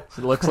once now,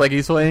 It looks like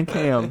he's playing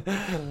Cam.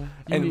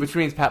 and which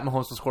means Pat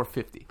Mahomes will score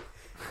 50.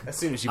 As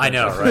soon as you, I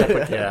know,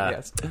 right? Yeah.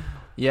 Yes.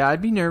 Yeah,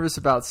 I'd be nervous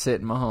about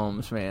sitting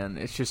Mahomes, man.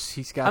 It's just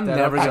he's got I'm that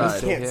never gonna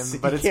upside. sit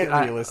him, but it's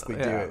realistically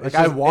do it. It's Like,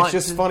 I just, want it's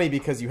just to- funny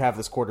because you have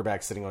this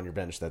quarterback sitting on your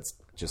bench that's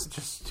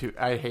just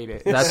I hate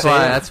it. That's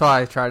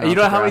why I tried. You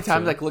know how many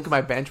times I look at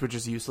my bench, which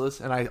is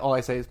useless, and all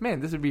I say is, "Man,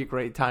 this would be a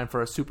great time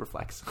for a super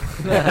flex."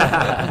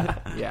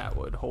 Yeah, it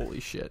would. Holy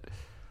shit.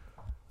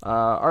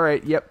 All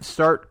right. Yep.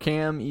 Start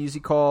Cam. Easy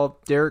call.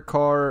 Derek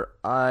Carr.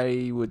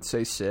 I would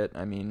say sit.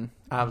 I mean,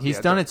 he's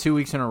done it 2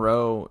 weeks in a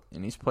row,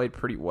 and he's played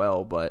pretty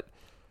well. But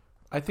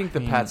I think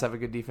the Pats have a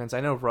good defense.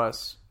 I know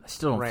Russ. I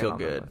still don't ran feel on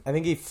good. them. I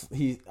think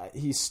he's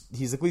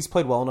at least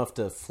played well enough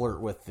to flirt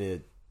with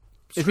the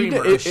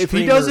If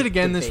he does it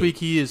again this week,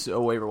 he is a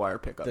waiver wire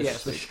pickup.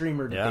 Yes, the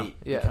streamer debate.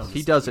 Yeah,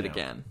 he does it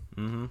again.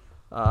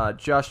 Mm-hmm.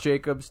 Josh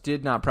Jacobs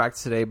did not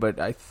practice today, but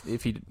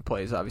if he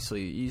plays,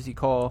 obviously easy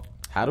call.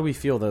 How do we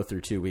feel though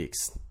through 2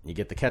 weeks? You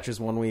get the catches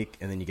 1 week,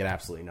 and then you get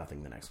absolutely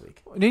nothing the next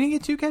week. Didn't he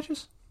get 2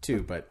 catches?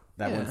 2, but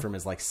that went from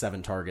his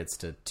 7 targets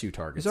to 2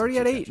 targets. He's already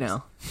at 8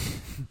 now.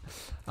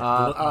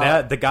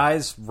 The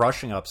guy's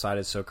rushing upside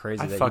is so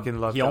crazy. I that fucking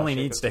love. He only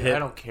needs to hit. I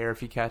don't care if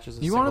he catches.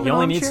 You want him? He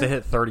only needs to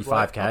hit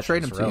 35 catches. I'll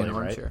trade him to you in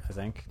right? armchair. I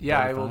think.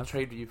 Yeah, 35? I will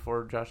trade you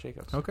for Josh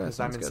Jacobs. Okay, because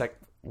I'm in second.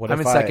 What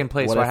I'm if in second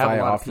place, What so I if have I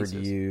a lot of offered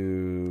pieces.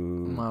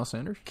 you Miles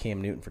Sanders,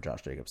 Cam Newton for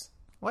Josh Jacobs?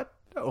 What?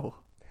 Oh,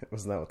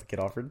 Wasn't that what the kid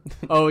offered?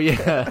 oh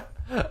yeah.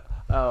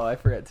 Oh, I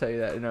forgot to tell you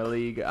that in our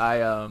league.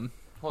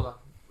 Hold on.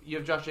 You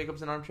have Josh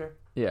Jacobs in armchair?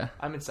 Yeah.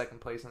 I'm in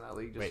second place in that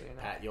league. Just so you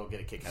know. Pat, you'll get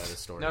a kick out of this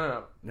story.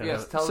 No.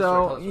 Yes, no. tell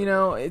So, us. you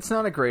know, it's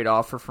not a great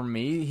offer for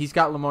me. He's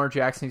got Lamar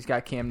Jackson, he's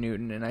got Cam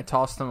Newton, and I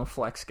tossed him a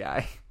flex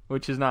guy,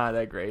 which is not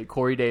that great.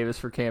 Corey Davis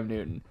for Cam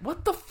Newton.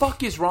 What the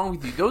fuck is wrong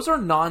with you? Those are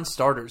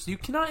non-starters. You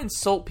cannot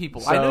insult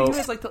people. I know you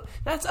guys like to.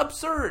 That's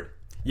absurd.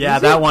 Yeah,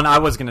 that one I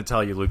was going to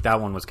tell you, Luke. That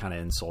one was kind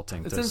of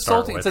insulting. It's to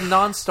insulting. Start It's a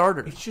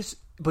non-starter. It's just,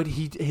 but did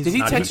he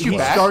text you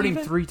he's back starting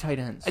even? 3 tight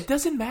ends. It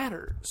doesn't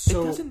matter.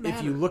 So it doesn't matter.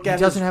 if you look He at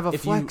doesn't his, have a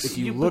if flex. You, if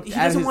you But look he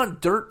at doesn't his,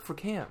 want dirt for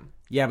Cam.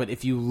 yeah, but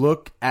if you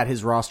look at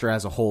his roster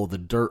as a whole, the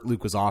dirt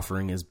Luke was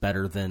offering is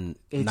better than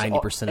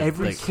 90% of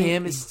every the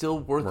Cam is still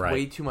worth Right.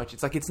 way too much.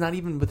 It's like it's not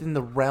even within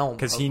the realm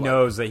because of, he like,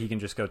 knows that he can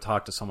just go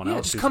talk to someone Yeah,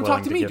 else. just who's come talk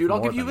willing to me, give dude. I'll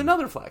more give you than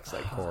another flex.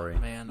 Like Corey.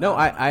 Man, No,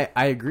 I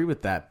agree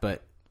with that,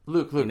 but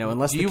Luke, you know,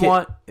 unless do the you kid-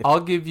 want? if- I'll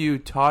give you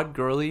Todd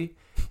Gurley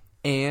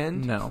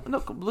and No.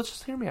 Let's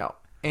just hear me out.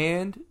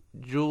 And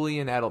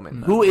Julian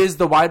Edelman, who is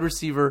the wide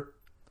receiver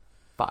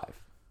 5.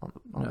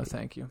 no,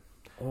 thank you.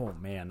 Oh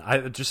man!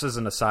 Just as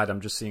an aside, I'm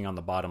just seeing on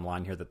the bottom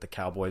line here that the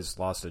Cowboys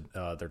lost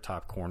their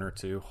top corner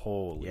too.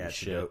 Holy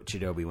shit!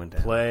 Chidobe went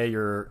down. Play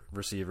your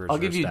receivers. I'll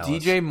give you Dallas.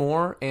 DJ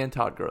Moore and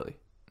Todd Gurley.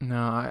 No,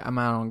 I'm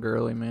out on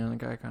Gurley, man. The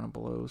guy kind of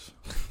blows.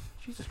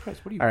 Jesus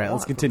Christ! What do you? All right, want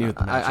let's continue with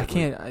the matchup. I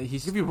can't. I'll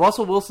give you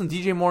Russell Wilson,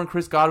 DJ Moore, and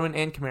Chris Godwin,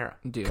 and Kamara.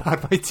 Dude.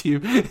 God, my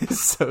team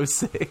is so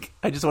sick.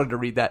 I just wanted to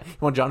read that. You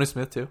want Jonnu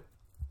Smith too?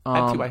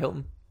 At 2 by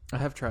Hilton. I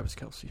have Travis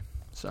Kelce,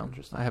 so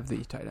Interesting. I have the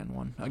tight end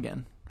one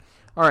again.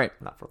 All right,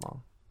 Not for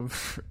long.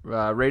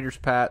 Raiders,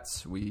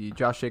 Pats.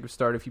 Josh Jacobs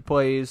start if he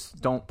plays.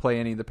 Don't play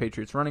any of the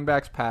Patriots running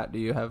backs. Pat,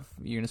 you going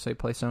to say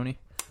play Sony?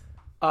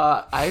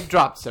 I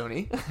dropped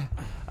Sony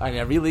in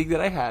every league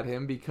that I had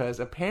him because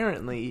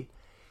apparently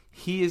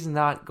he is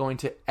not going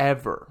to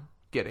ever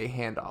get a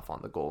handoff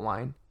on the goal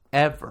line.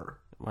 Ever.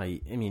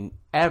 I mean,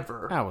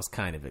 Ever. I was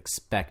kind of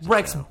expecting.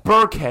 Rex though.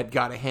 Burkhead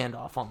got a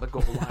handoff on the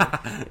goal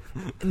line.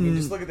 I mean,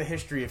 just look at the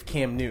history of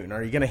Cam Newton.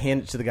 Are you going to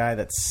hand it to the guy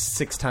that's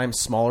 6 times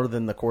smaller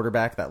than the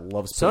quarterback that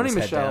loves putting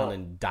his head down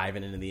and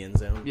diving into the end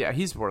zone? Yeah,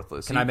 he's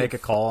worthless. Can I make a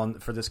call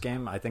for this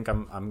game? I think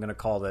I'm going to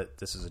call that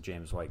this is a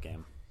James White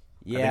game.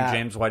 Yeah, I think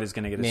James White is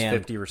going to get his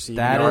 50 receiving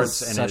that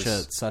yards. is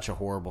and such a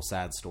horrible,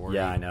 sad story.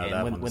 Yeah, I know, And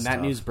that when one's that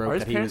tough. news broke Are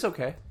his that he parents was,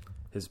 okay?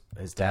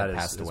 his dad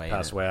passed away.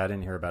 I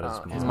didn't hear about his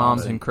mom. His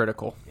mom's in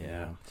critical.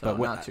 Yeah, So but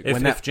not too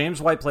If James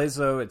White plays,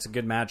 though, it's a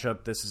good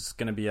matchup. This is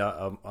going to be a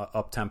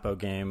up-tempo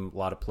game, a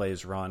lot of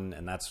plays run,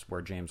 and that's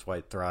where James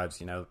White thrives,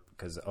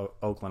 because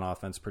Oakland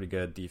offense pretty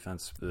good,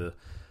 defense.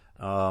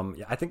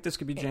 I think this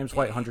could be James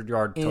White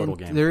 100-yard total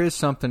game. There is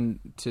something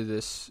to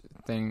this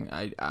thing.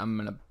 I'm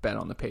going to bet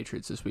on the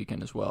Patriots this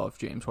weekend as well if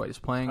James White is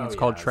playing. It's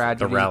called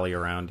Tragedy. The rally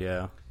around,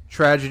 yeah.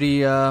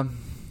 Tragedy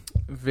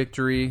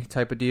victory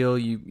type of deal.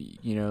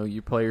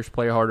 Your players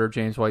play harder.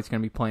 James White's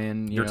going to be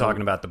playing. You're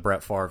talking about the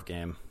Brett Favre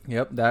game.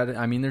 Yep.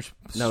 There's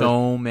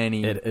so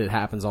many. it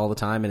happens all the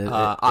time. And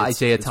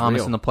Isaiah Thomas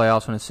real. in the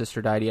playoffs when his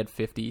sister died, he had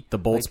 50. The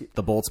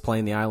Bolts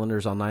playing the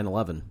Islanders on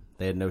 9/11.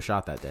 They had no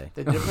shot that day.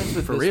 The difference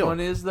with For this real. one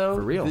is, though,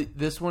 For real.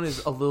 This one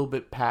is a little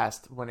bit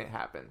past when it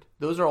happened.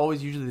 Those are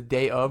always usually the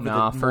day of, or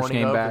Nah, the first morning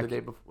game of, back. or the day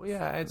before.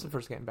 Yeah, it's the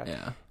first game back.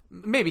 Yeah.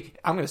 Maybe.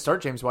 I'm going to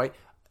start James White.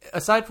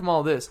 Aside from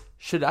all this,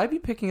 should I be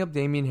picking up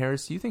Damian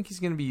Harris? Do you think he's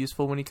going to be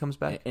useful when he comes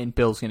back? And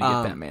Bill's going to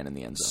get that man in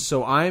the end zone.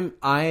 So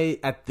I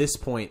at this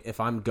point, if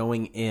I'm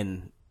going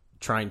in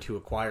trying to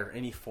acquire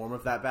any form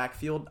of that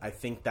backfield, I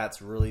think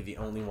that's really the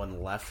only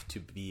one left to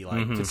be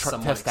like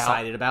somewhat test out.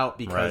 excited about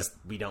because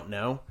we don't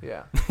know.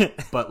 Yeah.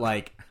 But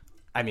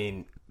I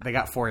mean, they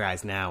got 4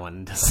 guys now,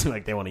 and it doesn't seem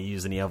like they want to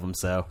use any of them.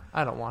 So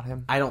I don't want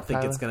him. I don't think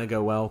Tyler. it's going to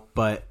go well.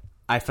 But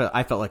I felt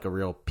like a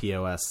real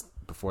POS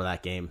before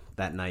that game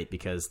that night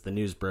because the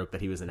news broke that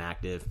he was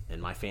inactive,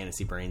 and my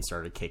fantasy brain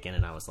started kicking,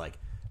 and I was like,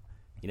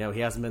 he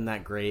hasn't been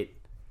that great.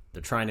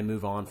 They're trying to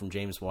move on from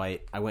James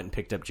White. I went and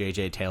picked up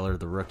J.J. Taylor,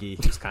 the rookie,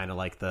 who's kind of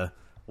like the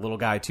little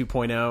guy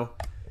 2.0.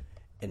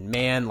 And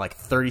man,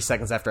 30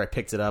 seconds after I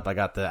picked it up, I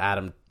got the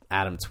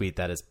Adam tweet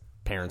that his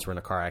parents were in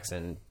a car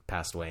accident and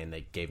passed away, and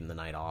they gave him the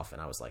night off.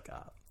 And I was like,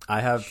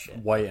 I have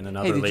White in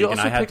another Hey, did league, you and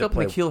also I had pick to up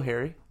play. N'Keal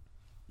Harry?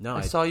 no,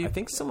 I saw you- I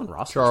think someone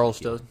rostered Charles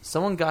N'Keal. did.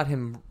 Someone got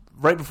him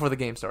right before the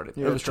game started.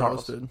 It was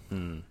Charles. did.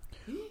 Man,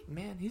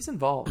 he's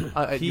involved.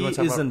 He you wanna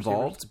talk is about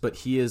involved, receivers? but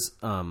he is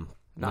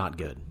not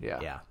good.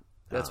 Yeah.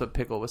 That's what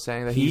Pickle was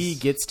saying. That he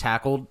gets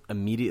tackled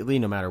immediately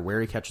no matter where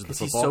he catches the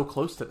football. He's so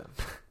close to them.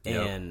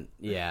 And,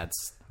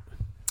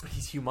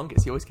 he's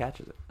humongous. He always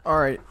catches it. All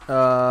right.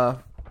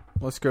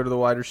 Let's go to the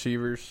wide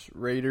receivers.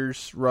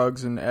 Raiders,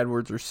 Ruggs, and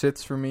Edwards are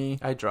sits for me.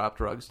 I dropped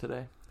Ruggs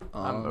today.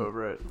 I'm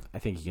over it. I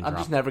think you can I'm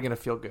just never going to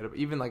feel good.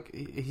 Even like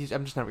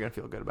I'm just never going to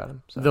feel good about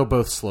him. So. They'll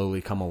both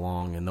slowly come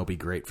along, and they'll be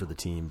great for the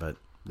team. But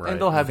and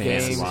they'll have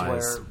games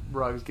where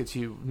Ruggs gets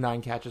you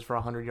 9 catches for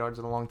 100 yards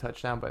and a long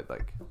touchdown, but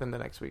like then the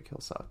next week he'll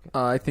suck.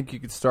 I think you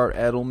could start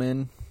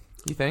Edelman.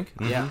 You think?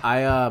 Yeah.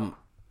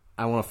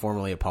 I want to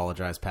formally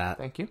apologize, Pat.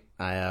 Thank you.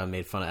 I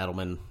made fun of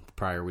Edelman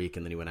prior week,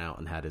 and then he went out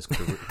and had his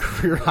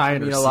career high. I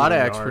mean, a lot of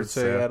experts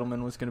say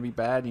Edelman was going to be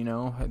bad. You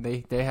know,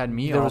 they had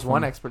me. There was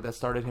one expert that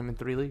started him in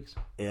 3 leagues.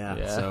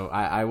 Yeah. So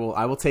I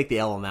will take the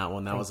L on that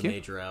one. That was a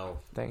major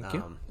L. Thank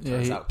you.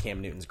 Turns out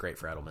Cam Newton's great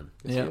for Edelman.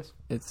 Yes,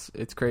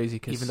 it's crazy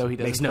because even though he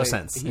doesn't makes no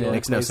sense. He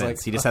makes no sense.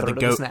 Like he just had the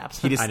goat.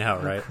 I know,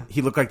 right?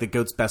 He looked like the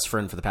goat's best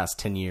friend for the past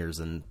 10 years,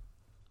 and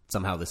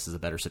somehow this is a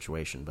better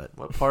situation. But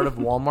what part of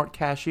Walmart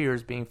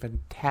cashiers being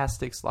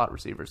fantastic slot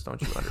receivers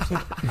don't you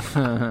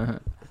understand?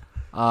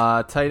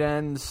 Tight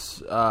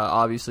ends,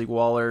 obviously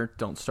Waller.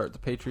 Don't start the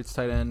Patriots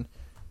tight end.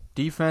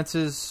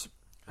 Defenses,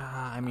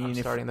 I'm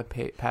starting the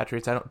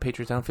Patriots. I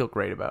don't feel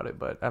great about it,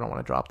 but I don't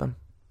want to drop them.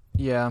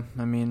 Yeah,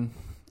 I mean,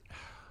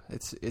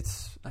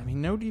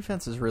 no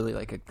defense is really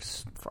like a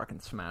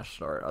fucking smash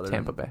start. Other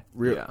Tampa than Bay.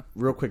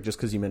 Real quick, just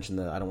because you mentioned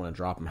that I don't want to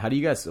drop them. How do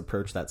you guys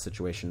approach that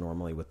situation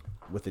normally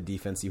with the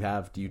defense you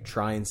have? Do you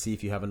try and see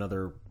if you have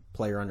another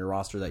player on your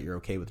roster that you're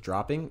okay with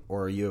dropping,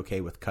 or are you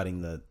okay with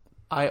cutting the?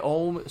 I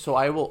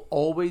will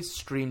always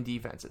stream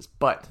defenses,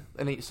 but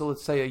so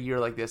let's say a year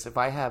like this, if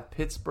I have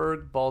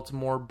Pittsburgh,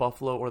 Baltimore,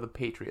 Buffalo, or the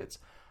Patriots,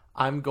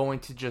 I'm going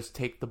to just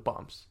take the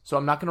bumps. So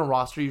I'm not going to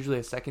roster usually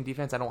a second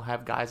defense. I don't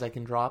have guys I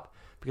can drop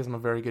because I'm a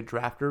very good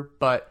drafter,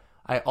 but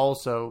I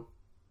also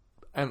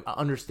am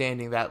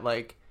understanding that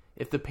like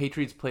if the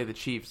Patriots play the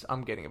Chiefs,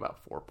 I'm getting about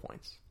 4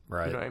 points.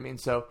 Right. You know what I mean?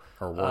 So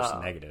or worse,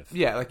 negative.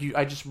 Yeah, like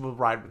I just will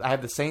ride with. I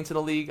have the Saints in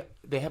the league.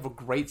 They have a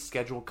great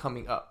schedule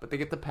coming up, but they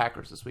get the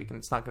Packers this week, and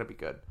it's not going to be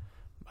good.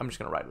 I'm just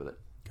going to ride with it.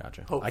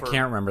 Gotcha. I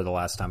can't remember the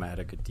last time I had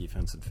a good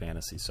defense in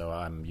fantasy, so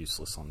I'm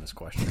useless on this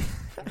question.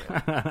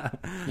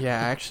 Yeah,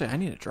 actually, I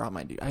need to drop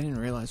my I didn't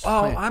realize.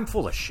 I'm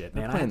full of shit,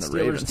 man. I had the Steelers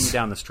Ravens D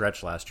down the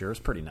stretch last year. It was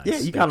pretty nice. Yeah,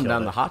 you got them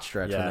down it. the hot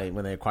stretch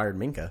when they acquired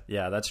Minka.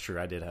 Yeah, that's true.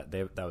 I did.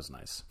 That was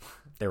nice.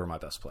 They were my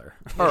best player.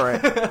 All right.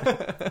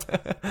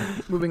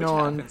 Moving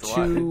on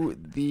to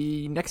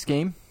the next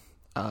game.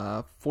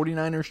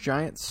 49ers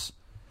Giants.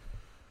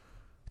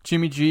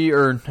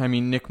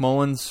 Nick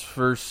Mullins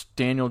versus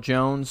Daniel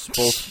Jones.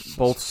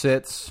 Both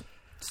sits.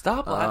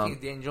 Stop laughing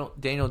at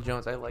Daniel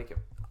Jones. I like him.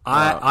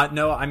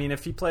 No. I mean,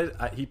 if he played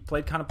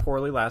kind of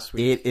poorly last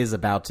week. It is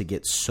about to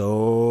get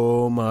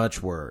so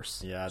much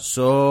worse. Yeah,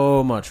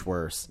 so much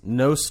worse.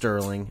 No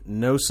Sterling,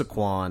 no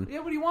Saquon.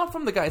 Yeah, what do you want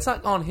from the guy? It's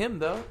not on him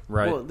though.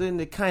 Right. Well, then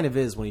it kind of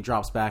is when he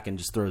drops back and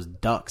just throws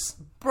ducks,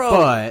 bro.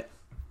 But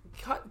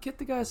get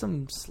the guy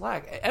some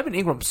slack. Evan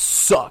Ingram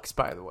sucks,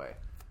 by the way.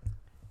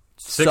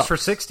 6 for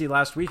 60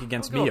 last week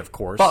against me, of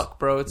course. Fuck,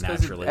 bro. It's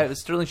naturally.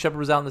 Because Sterling Shepard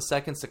was out in the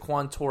second.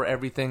 Saquon tore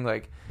everything.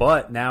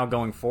 But now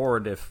going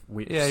forward,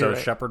 right.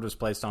 Shepard was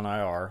placed on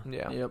IR.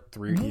 Yeah. Yep.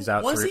 He's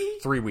out. Was he?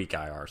 3 week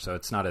IR, so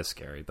it's not as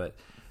scary. But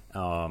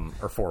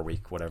or 4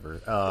 week,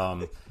 whatever.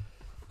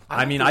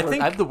 I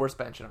have the worst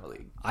bench in our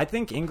league. I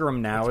think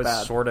Ingram now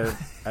is sort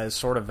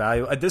of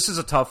value. This is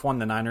a tough one.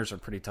 The Niners are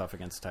pretty tough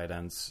against tight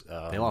ends.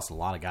 They lost a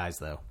lot of guys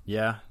though.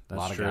 Yeah, that's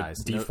a lot true. of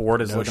guys. D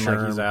Ford is looking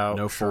like he's out.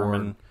 No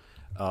Sherman.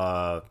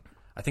 I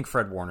think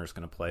Fred Warner's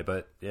going to play,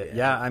 but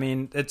yeah, I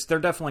mean, they're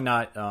definitely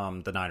not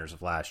the Niners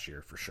of last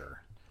year for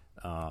sure.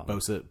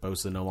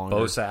 Bosa no longer.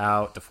 Bosa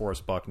out.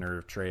 DeForest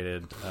Buckner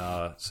traded.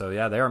 So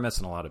yeah, they are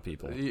missing a lot of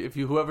people. If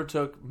whoever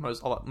took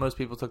most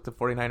people took the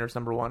 49ers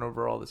number 1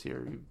 overall this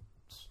year,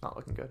 it's not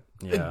looking good.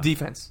 Yeah.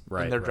 Defense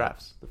in their right.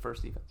 drafts, the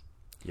first defense.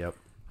 Yep.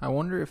 I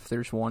wonder if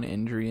there's one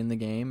injury in the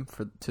game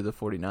to the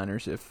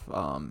 49ers if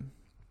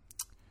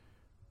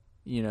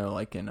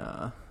like in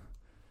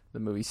the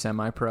movie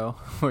Semi-Pro,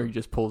 where he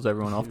just pulls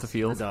everyone off the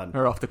field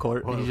or off the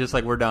court. He's just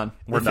like, we're done.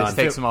 We're done.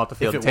 Takes them off the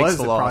field. If it takes was,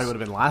 the it loss. probably would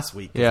have been last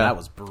week. Yeah, that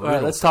was brutal. All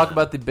right, let's talk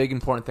about the big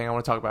important thing I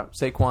want to talk about.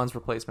 Saquon's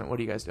replacement. What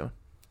are you guys doing?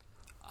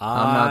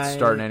 I'm not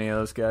starting any of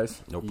those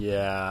guys. Nope.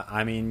 Yeah,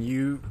 I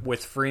mean,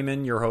 with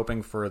Freeman, you're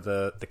hoping for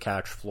the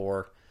catch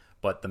floor.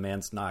 But the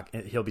man's not.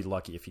 He'll be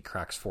lucky if he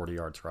cracks 40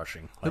 yards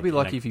rushing. He'll be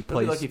lucky if he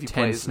plays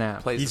 10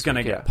 snaps. He's going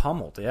to get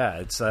pummeled. Yeah,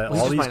 it's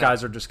all these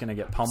guys are just going to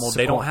get pummeled.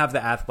 They don't have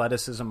the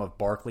athleticism of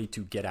Barkley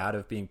to get out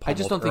of being pummeled. I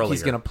just don't think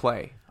he's going to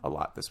play a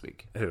lot this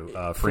week. Who?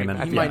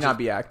 Freeman? He might not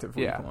be active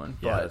week 1.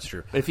 Yeah, that's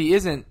true. But if he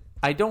isn't,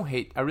 I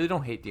really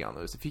don't hate Dion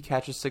Lewis. If he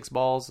catches 6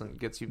 balls and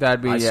gets you,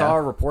 I saw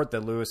a report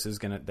that Lewis is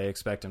going to. They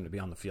expect him to be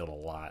on the field a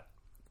lot.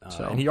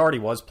 And he already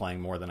was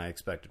playing more than I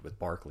expected with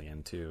Barkley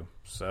in too.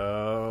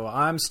 So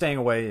I'm staying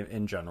away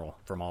in general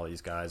from all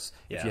these guys.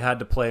 Yeah. If you had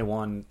to play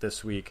one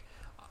this week,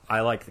 I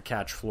like the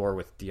catch floor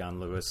with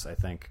Dion Lewis. I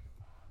think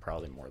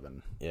probably more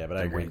than but I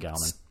than agree. Wayne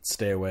Gallman.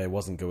 Stay away.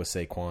 Wasn't go with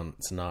Saquon.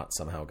 It's not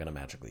somehow going to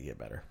magically get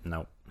better.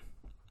 Nope.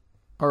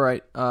 All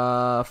right,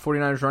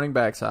 49ers running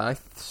backs. I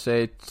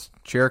say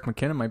Jerick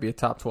McKinnon might be a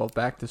top 12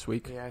 back this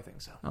week. Yeah, I think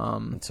so.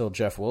 Until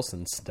Jeff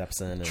Wilson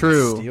steps in and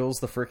True. steals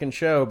the freaking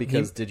show,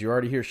 because did you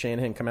already hear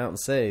Shanahan come out and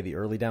say the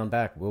early down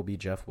back will be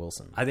Jeff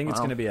Wilson? I think it's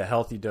going to be a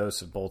healthy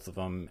dose of both of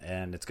them,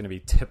 and it's going to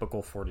be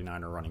typical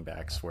 49er running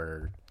backs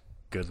where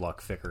good luck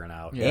figuring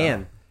out. Yeah.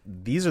 And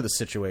these are the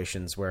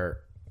situations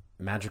where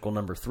magical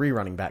number 3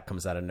 running back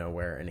comes out of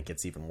nowhere and it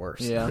gets even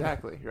worse. Yeah.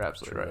 Exactly. You're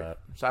absolutely right.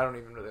 So I don't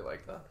even really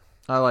like that.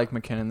 I like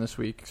McKinnon this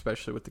week,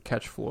 especially with the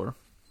catch floor.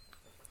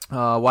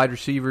 Wide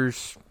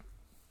receivers,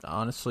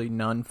 honestly,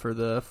 none for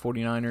the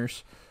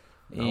 49ers.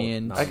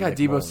 And I got Nick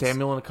Deebo Mullins.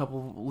 Samuel in a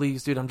couple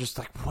leagues, dude. I'm just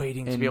like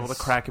waiting to be able to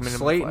crack him into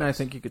Slayton, my I flex.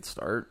 think you could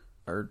start.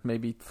 Or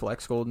maybe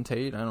flex Golden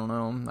Tate. I don't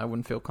know. I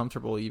wouldn't feel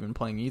comfortable even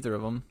playing either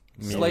of them.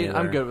 Slayton,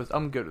 I'm neither.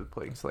 good with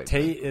playing Slayton.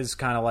 Tate is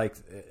kind of like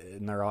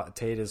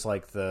Tate is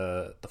like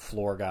the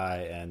floor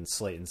guy, and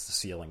Slayton's the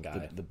ceiling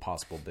guy. The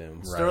possible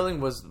boom.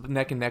 Sterling was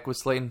neck and neck with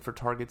Slayton for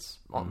targets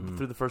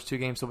through the first 2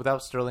 games. So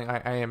without Sterling,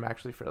 I am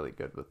actually fairly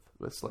good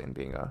with Slayton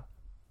being a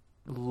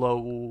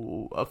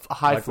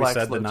high Like flex.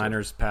 we said, the low chip.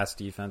 Niners' pass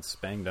defense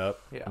banged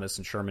up. Yeah.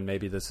 Missing Sherman.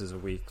 Maybe this is a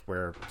week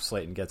where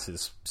Slayton gets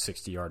his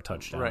 60-yard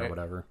touchdown or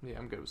whatever. Yeah,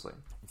 I'm good with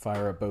Slayton.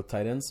 Fire up both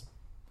tight ends.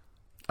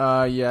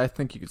 Yeah, I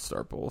think you could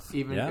start both.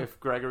 Even Yeah. if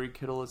Gregory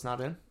Kittle is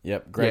not in.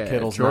 Yep. Greg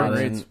Kittle's Jordan not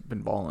Reed's in.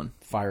 been balling.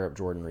 Fire up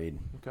Jordan Reed.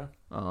 Okay.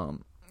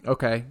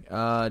 Okay.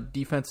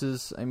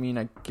 Defenses, I mean,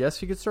 I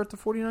guess you could start the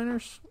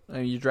 49ers. I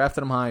mean, you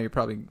drafted them high, you're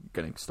probably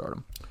going to start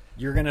them.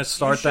 You're going to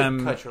start you should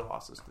them. cut your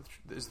losses.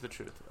 Is the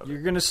truth. Of it.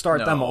 You're going to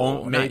start them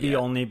No, maybe not yet.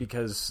 only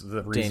because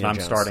the reason Daniel I'm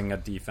Jones. starting a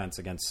defense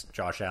against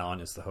Josh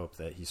Allen is the hope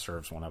that he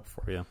serves one up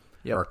for you.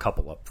 Yep. Or a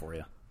couple up for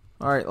you.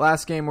 All right,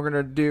 last game we're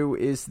going to do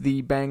is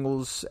the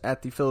Bengals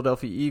at the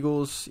Philadelphia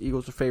Eagles.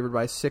 Eagles are favored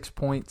by 6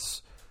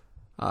 points.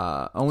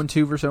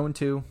 0-2 versus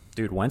 0-2.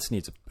 Dude, Wentz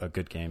needs a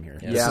good game here.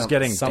 Yeah. This is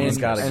getting Someone's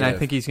dangerous. gotta And I give.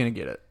 think he's going to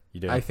get it. You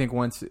do? I think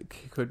Wentz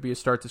could be a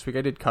start this week.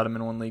 I did cut him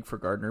in one league for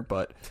Gardner,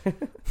 but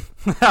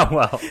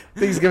Well, think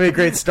he's going to be a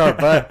great start,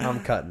 but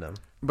I'm cutting him.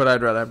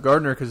 I'd rather have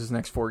Gardner because his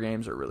next 4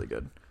 games are really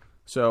good.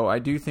 So I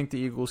do think the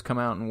Eagles come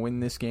out and win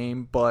this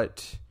game,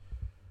 but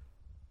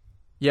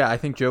yeah, I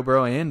think Joe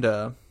Burrow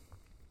and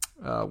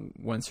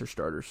Wentz are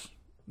starters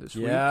this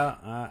week.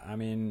 yeah, I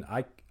mean,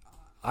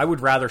 I would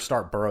rather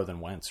start Burrow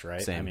than Wentz,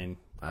 right? Same. I mean,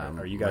 I'm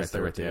are you guys right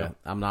there with you?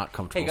 I'm not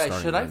comfortable Hey guys,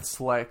 starting should I Wentz.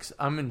 flex?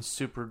 I'm in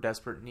super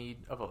desperate need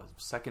of a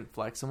second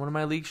flex in one of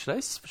my leagues.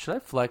 Should I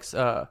flex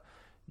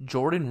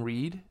Jordan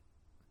Reed,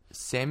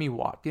 Sammy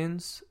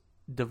Watkins,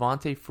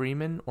 Devontae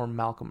Freeman, or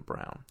Malcolm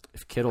Brown?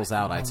 If Kittle's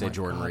out, I'd say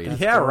Jordan Reed.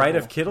 Yeah, right. horrible.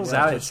 If Kittle's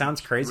Yeah, out, it just sounds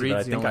crazy, Reed's but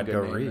I the think only I'd good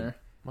go name Reed. there.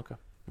 Okay.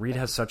 Reed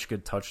has such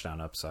good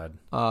touchdown upside.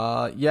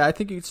 Yeah, I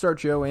think you could start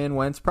Joe and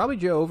Wentz. Probably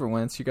Joe over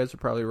Wentz. You guys are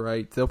probably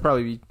right. They'll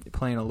probably be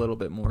playing a little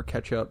bit more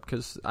catch up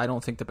because I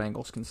don't think the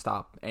Bengals can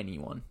stop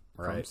anyone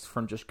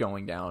from just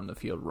going down the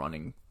field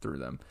running through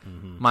them.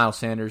 Miles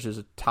Sanders is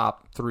a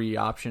top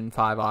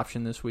 5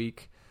 option this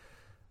week.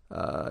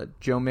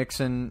 Joe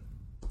Mixon,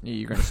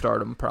 you're going to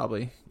start him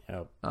probably.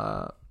 Yep.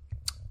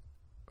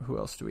 Who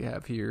else do we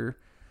have here?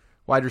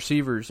 Wide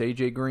receivers,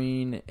 A.J.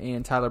 Green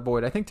and Tyler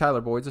Boyd. I think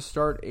Tyler Boyd's a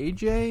start.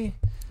 A.J.,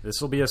 This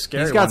will be a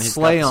scary He's got one. He's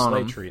Slay got on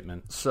Slay him.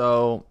 treatment.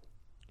 so,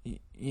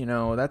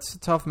 that's a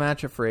tough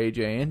matchup for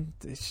A.J., and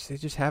they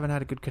just haven't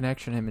had a good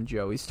connection, him and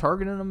Joe. He's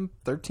targeting him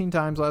 13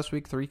 times last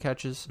week, 3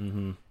 catches.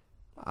 Mm-hmm.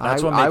 I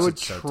That's what I makes would it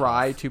so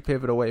try tough. to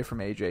pivot away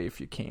from A.J.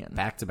 if you can.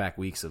 Back-to-back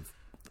weeks of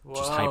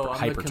just I'm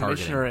hyper the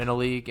commissioner targeting. in a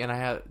league, and I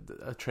had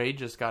a trade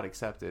just got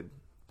accepted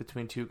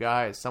between 2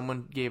 guys.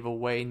 Someone gave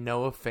away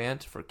Noah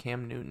Fant for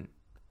Cam Newton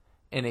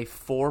in a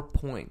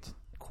 4-point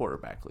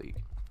quarterback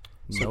league.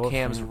 So Noah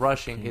Cam's Fant for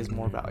rushing Cam is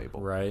more Newton. valuable.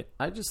 Right.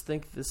 I just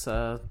think this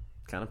kind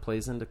of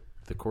plays into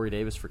the Corey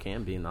Davis for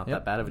Cam being not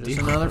that bad of a Just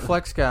deal. another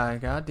flex guy.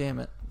 God damn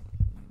it.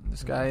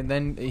 This guy,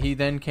 he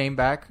then came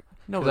back.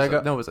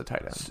 Noah's a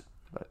tight end.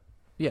 But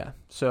Yeah,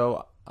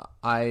 so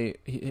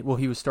he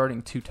was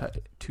starting two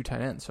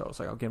tight ends, so I was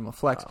like, I'll give him a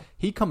flex. Wow.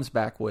 He comes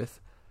back with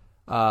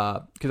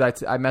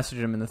because I messaged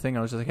him in the thing.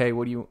 I was just like, hey,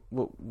 what do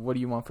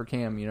you want for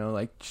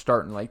Cam?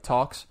 Starting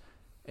talks,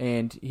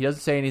 and he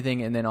doesn't say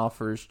anything, and then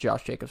offers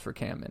Josh Jacobs for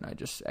Cam, and I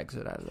just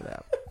exit out of the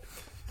app.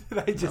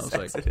 I just I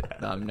was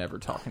like, I'm never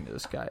talking to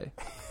this guy.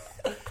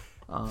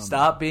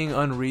 Stop being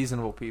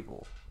unreasonable,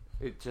 people.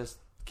 It just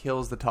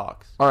kills the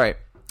talks. All right,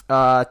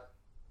 back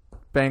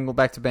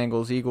to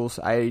Bengals, Eagles.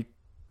 I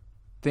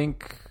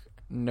think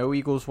no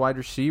Eagles wide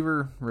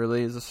receiver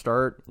really is a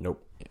start.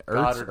 Nope.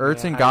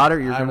 Ertz and Goddard,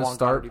 you're going to want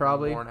start Goddard even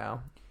probably. more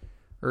now.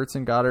 Ertz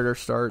and Goddard are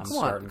starts. Come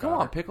on, starting come on,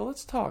 Goddard. Pickle.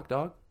 Let's talk,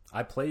 dog.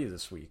 I play you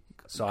this week.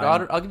 So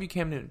Goddard, I'll give you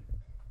Cam Newton.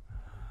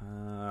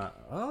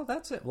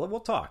 that's it. We'll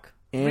talk.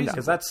 And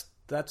Because that's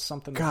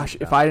something. to gosh,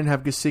 think if about. I didn't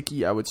have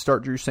Gesicki, I would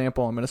start Drew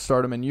Sample. I'm going to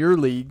start him in your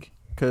league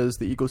because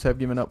the Eagles have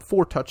given up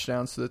 4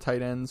 touchdowns to the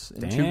tight ends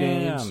in 2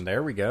 games.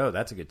 There we go.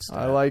 That's a good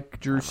start. I like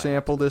Drew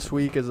Sample this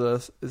week as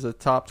a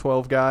top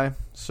 12 guy.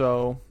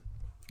 So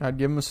I'd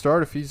give him a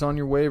start if he's on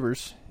your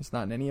waivers. He's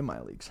not in any of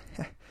my leagues.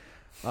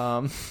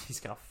 He's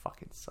gonna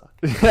fucking suck.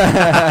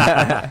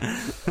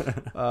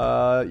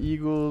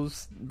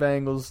 Eagles,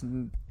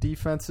 Bengals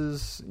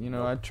defenses.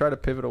 I'd try to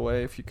pivot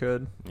away if you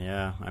could.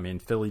 Yeah, I mean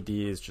Philly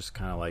D is just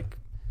kind of like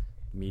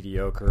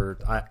mediocre.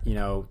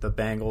 The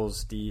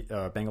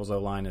Bengals O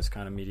line is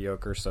kind of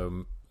mediocre.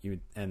 So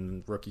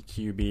and rookie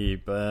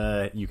QB,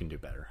 but you can do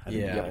better. I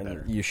think you get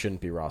better. You shouldn't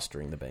be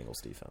rostering the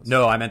Bengals defense.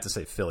 No, I meant to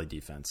say Philly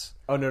defense.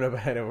 Oh no,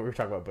 but I know we were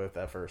talking about both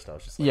at first. I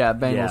was just like,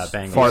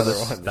 Bengals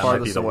farthest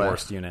might be the away.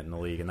 worst unit in the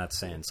league, and that's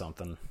saying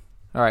something.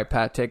 All right,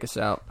 Pat, take us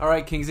out. All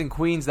right, Kings and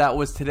Queens, that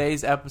was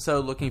today's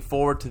episode. Looking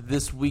forward to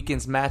this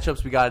weekend's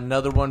matchups. We got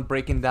another one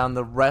breaking down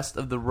the rest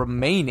of the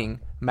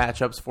remaining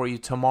matchups for you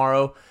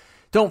tomorrow.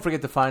 Don't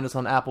forget to find us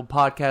on Apple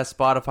Podcasts,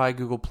 Spotify,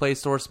 Google Play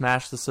Store.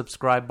 Smash the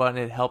subscribe button.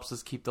 It helps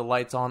us keep the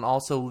lights on.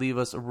 Also, leave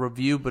us a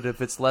review, but if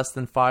it's less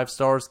than 5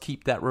 stars,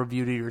 keep that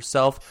review to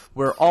yourself.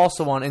 We're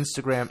also on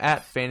Instagram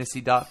at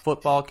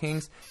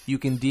fantasy.footballkings. You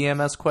can DM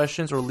us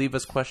questions or leave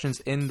us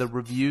questions in the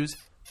reviews.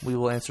 We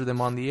will answer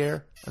them on the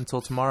air. Until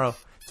tomorrow,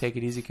 take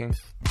it easy,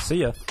 Kings.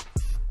 See ya.